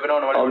ਫੈਨਸ ਹੀ ਹੁੰਦੇ ਆ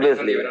ਬਣਾਉਣ ਵਾਲੇ,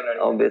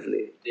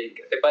 ਓਬਵੀਅਸਲੀ।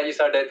 ਠੀਕ ਹੈ। ਤੇ ਭਾਜੀ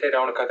ਸਾਡਾ ਇੱਥੇ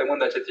ਰਾਊਂਡ ਖਤਮ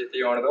ਹੁੰਦਾ,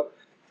 ਛੇਤੀ ਆਉਣ ਦੋ।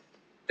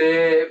 ਤੇ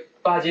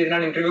ਭਾਜੀ ਦੇ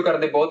ਨਾਲ ਇੰਟਰਵਿਊ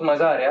ਕਰਦੇ ਬਹੁਤ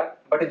ਮਜ਼ਾ ਆ ਰਿਹਾ,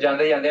 ਬਟ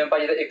ਜਾਂਦੇ ਜਾਂਦੇ ਮੈਂ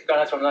ਭਾਜੀ ਦਾ ਇੱਕ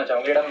ਗਾਣਾ ਸੁਣਨਾ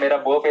ਚਾਹੂੰਗਾ ਜਿਹੜਾ ਮੇਰਾ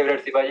ਬਹੁਤ ਫੇਵਰੇਟ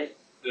ਸੀ ਭਾਜੀ,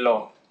 ਲੋ।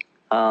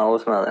 ਹਾਂ ਉਹ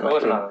ਸੁਣਾ ਦੇਣਾ, ਉਹ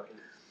ਸੁਣਾ।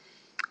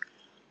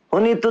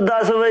 ਹੁਣੀ ਤੂੰ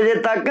 10 ਵਜੇ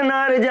ਤੱਕ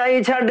ਨਾ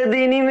ਰਜਾਈ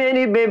ਛੱਡਦੀ ਨੀ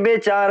ਮੇਰੀ ਬੇਬੇ,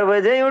 4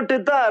 ਵਜੇ ਉੱਠ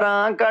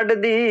ਧਾਰਾਂ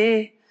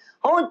ਕੱਢਦੀ,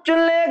 ਹੋ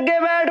ਚੁੱਲ੍ਹੇ ਅੱਗੇ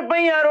ਬੈਠ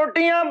ਪਈਆਂ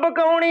ਰੋਟੀਆਂ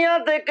ਪਕਾਉਣੀਆਂ,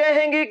 ਤੇ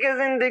ਕਹੇਂਗੀ ਕਿ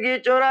ਜ਼ਿੰਦਗੀ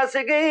ਚੋਂ ਰਸ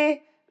ਗਈ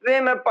ਵੇ,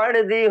 ਮੈਂ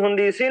ਪੜ੍ਹਦੀ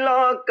ਹੁੰਦੀ ਸੀ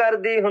ਲੋਕ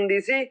ਕਰਦੀ ਹੁੰਦੀ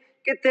ਸੀ,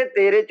 ਕਿੱਥੇ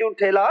ਤੇਰੇ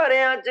ਝੂਠੇ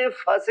ਲਾਰਿਆਂ 'ਚ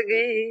ਫਸ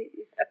ਗਈ।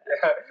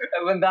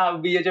 ਬੰਦਾ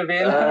BA 'ਚ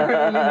ਫੇਲ।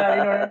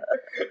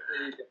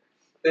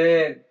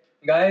 ਤੇ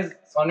ਗਾਇਜ਼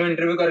ਸਾਨੂੰ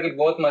ਇੰਟਰਵਿਊ ਕਰਕੇ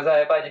ਬਹੁਤ ਮਜ਼ਾ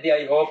ਆਇਆ ਭਾਜੀ ਦੀ,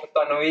 ਆਈ ਹੋਪ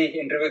ਤੁਹਾਨੂੰ ਵੀ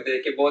ਇੰਟਰਵਿਊ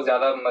ਦੇਖ ਕੇ ਬਹੁਤ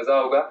ਜ਼ਿਆਦਾ ਮਜ਼ਾ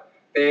ਆਊਗਾ।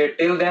 ਤੇ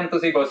ਟਿਲ ਦੈਨ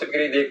ਤੁਸੀਂ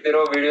ਗੌਸਿਪਗਿਰੀ ਦੇਖਦੇ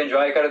ਰਹੋ, ਵੀਡੀਓ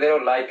ਇੰਜੋਏ ਕਰਦੇ ਰਹੋ,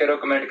 ਲਾਈਕ ਕਰੋ,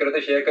 ਕਮੈਂਟ ਕਰੋ ਤੇ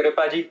ਸ਼ੇਅਰ ਕਰਿਓ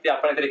ਭਾਜੀ, ਤੇ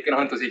ਆਪਣੇ ਤਰੀਕੇ ਨਾਲ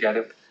ਹੁਣ ਤੁਸੀਂ ਕਹਿ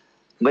ਦਿਓ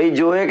ਬਈ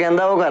ਜੋ ਇਹ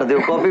ਕਹਿੰਦਾ ਉਹ ਕਰ ਦਿਓ,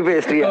 ਕਾਪੀ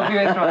ਪੇਸਟ ਹੀ ਆ। ਕਾਪੀ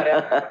ਪੇਸਟ ਮਾਰਿਆ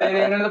ਤੇ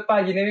ਇਹਨਾਂ ਨੂੰ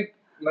ਭਾਜੀ ਨੇ ਵੀ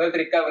ਮਤਲਬ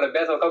ਤਰੀਕਾ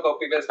ਲੱਭਿਆ ਸੌਖਾ,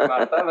 ਕਾਪੀ ਪੇਸਟ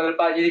ਮਾਰਤਾ। ਮਤਲਬ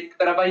ਭਾਜੀ ਇੱਕ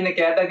ਤਰ੍ਹਾਂ ਭਾਜੀ ਨੇ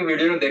ਕਹਿਤਾ ਕਿ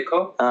ਵੀਡੀਓ ਨੂੰ ਦੇਖੋ,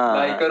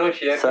 ਲਾਈਕ ਕਰੋ,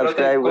 ਸ਼ੇਅਰ ਕਰੋ,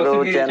 ਸਬਸਕ੍ਰਾਈਬ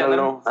ਕਰੋ ਚੈਨਲ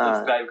ਨੂੰ,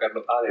 ਸਬਸਕ੍ਰਾਈਬ ਕਰ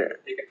ਲਓ। ਆ ਦੇਖੋ,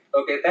 ਠੀਕ ਹੈ,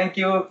 okay, thank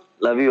you,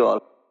 love you all.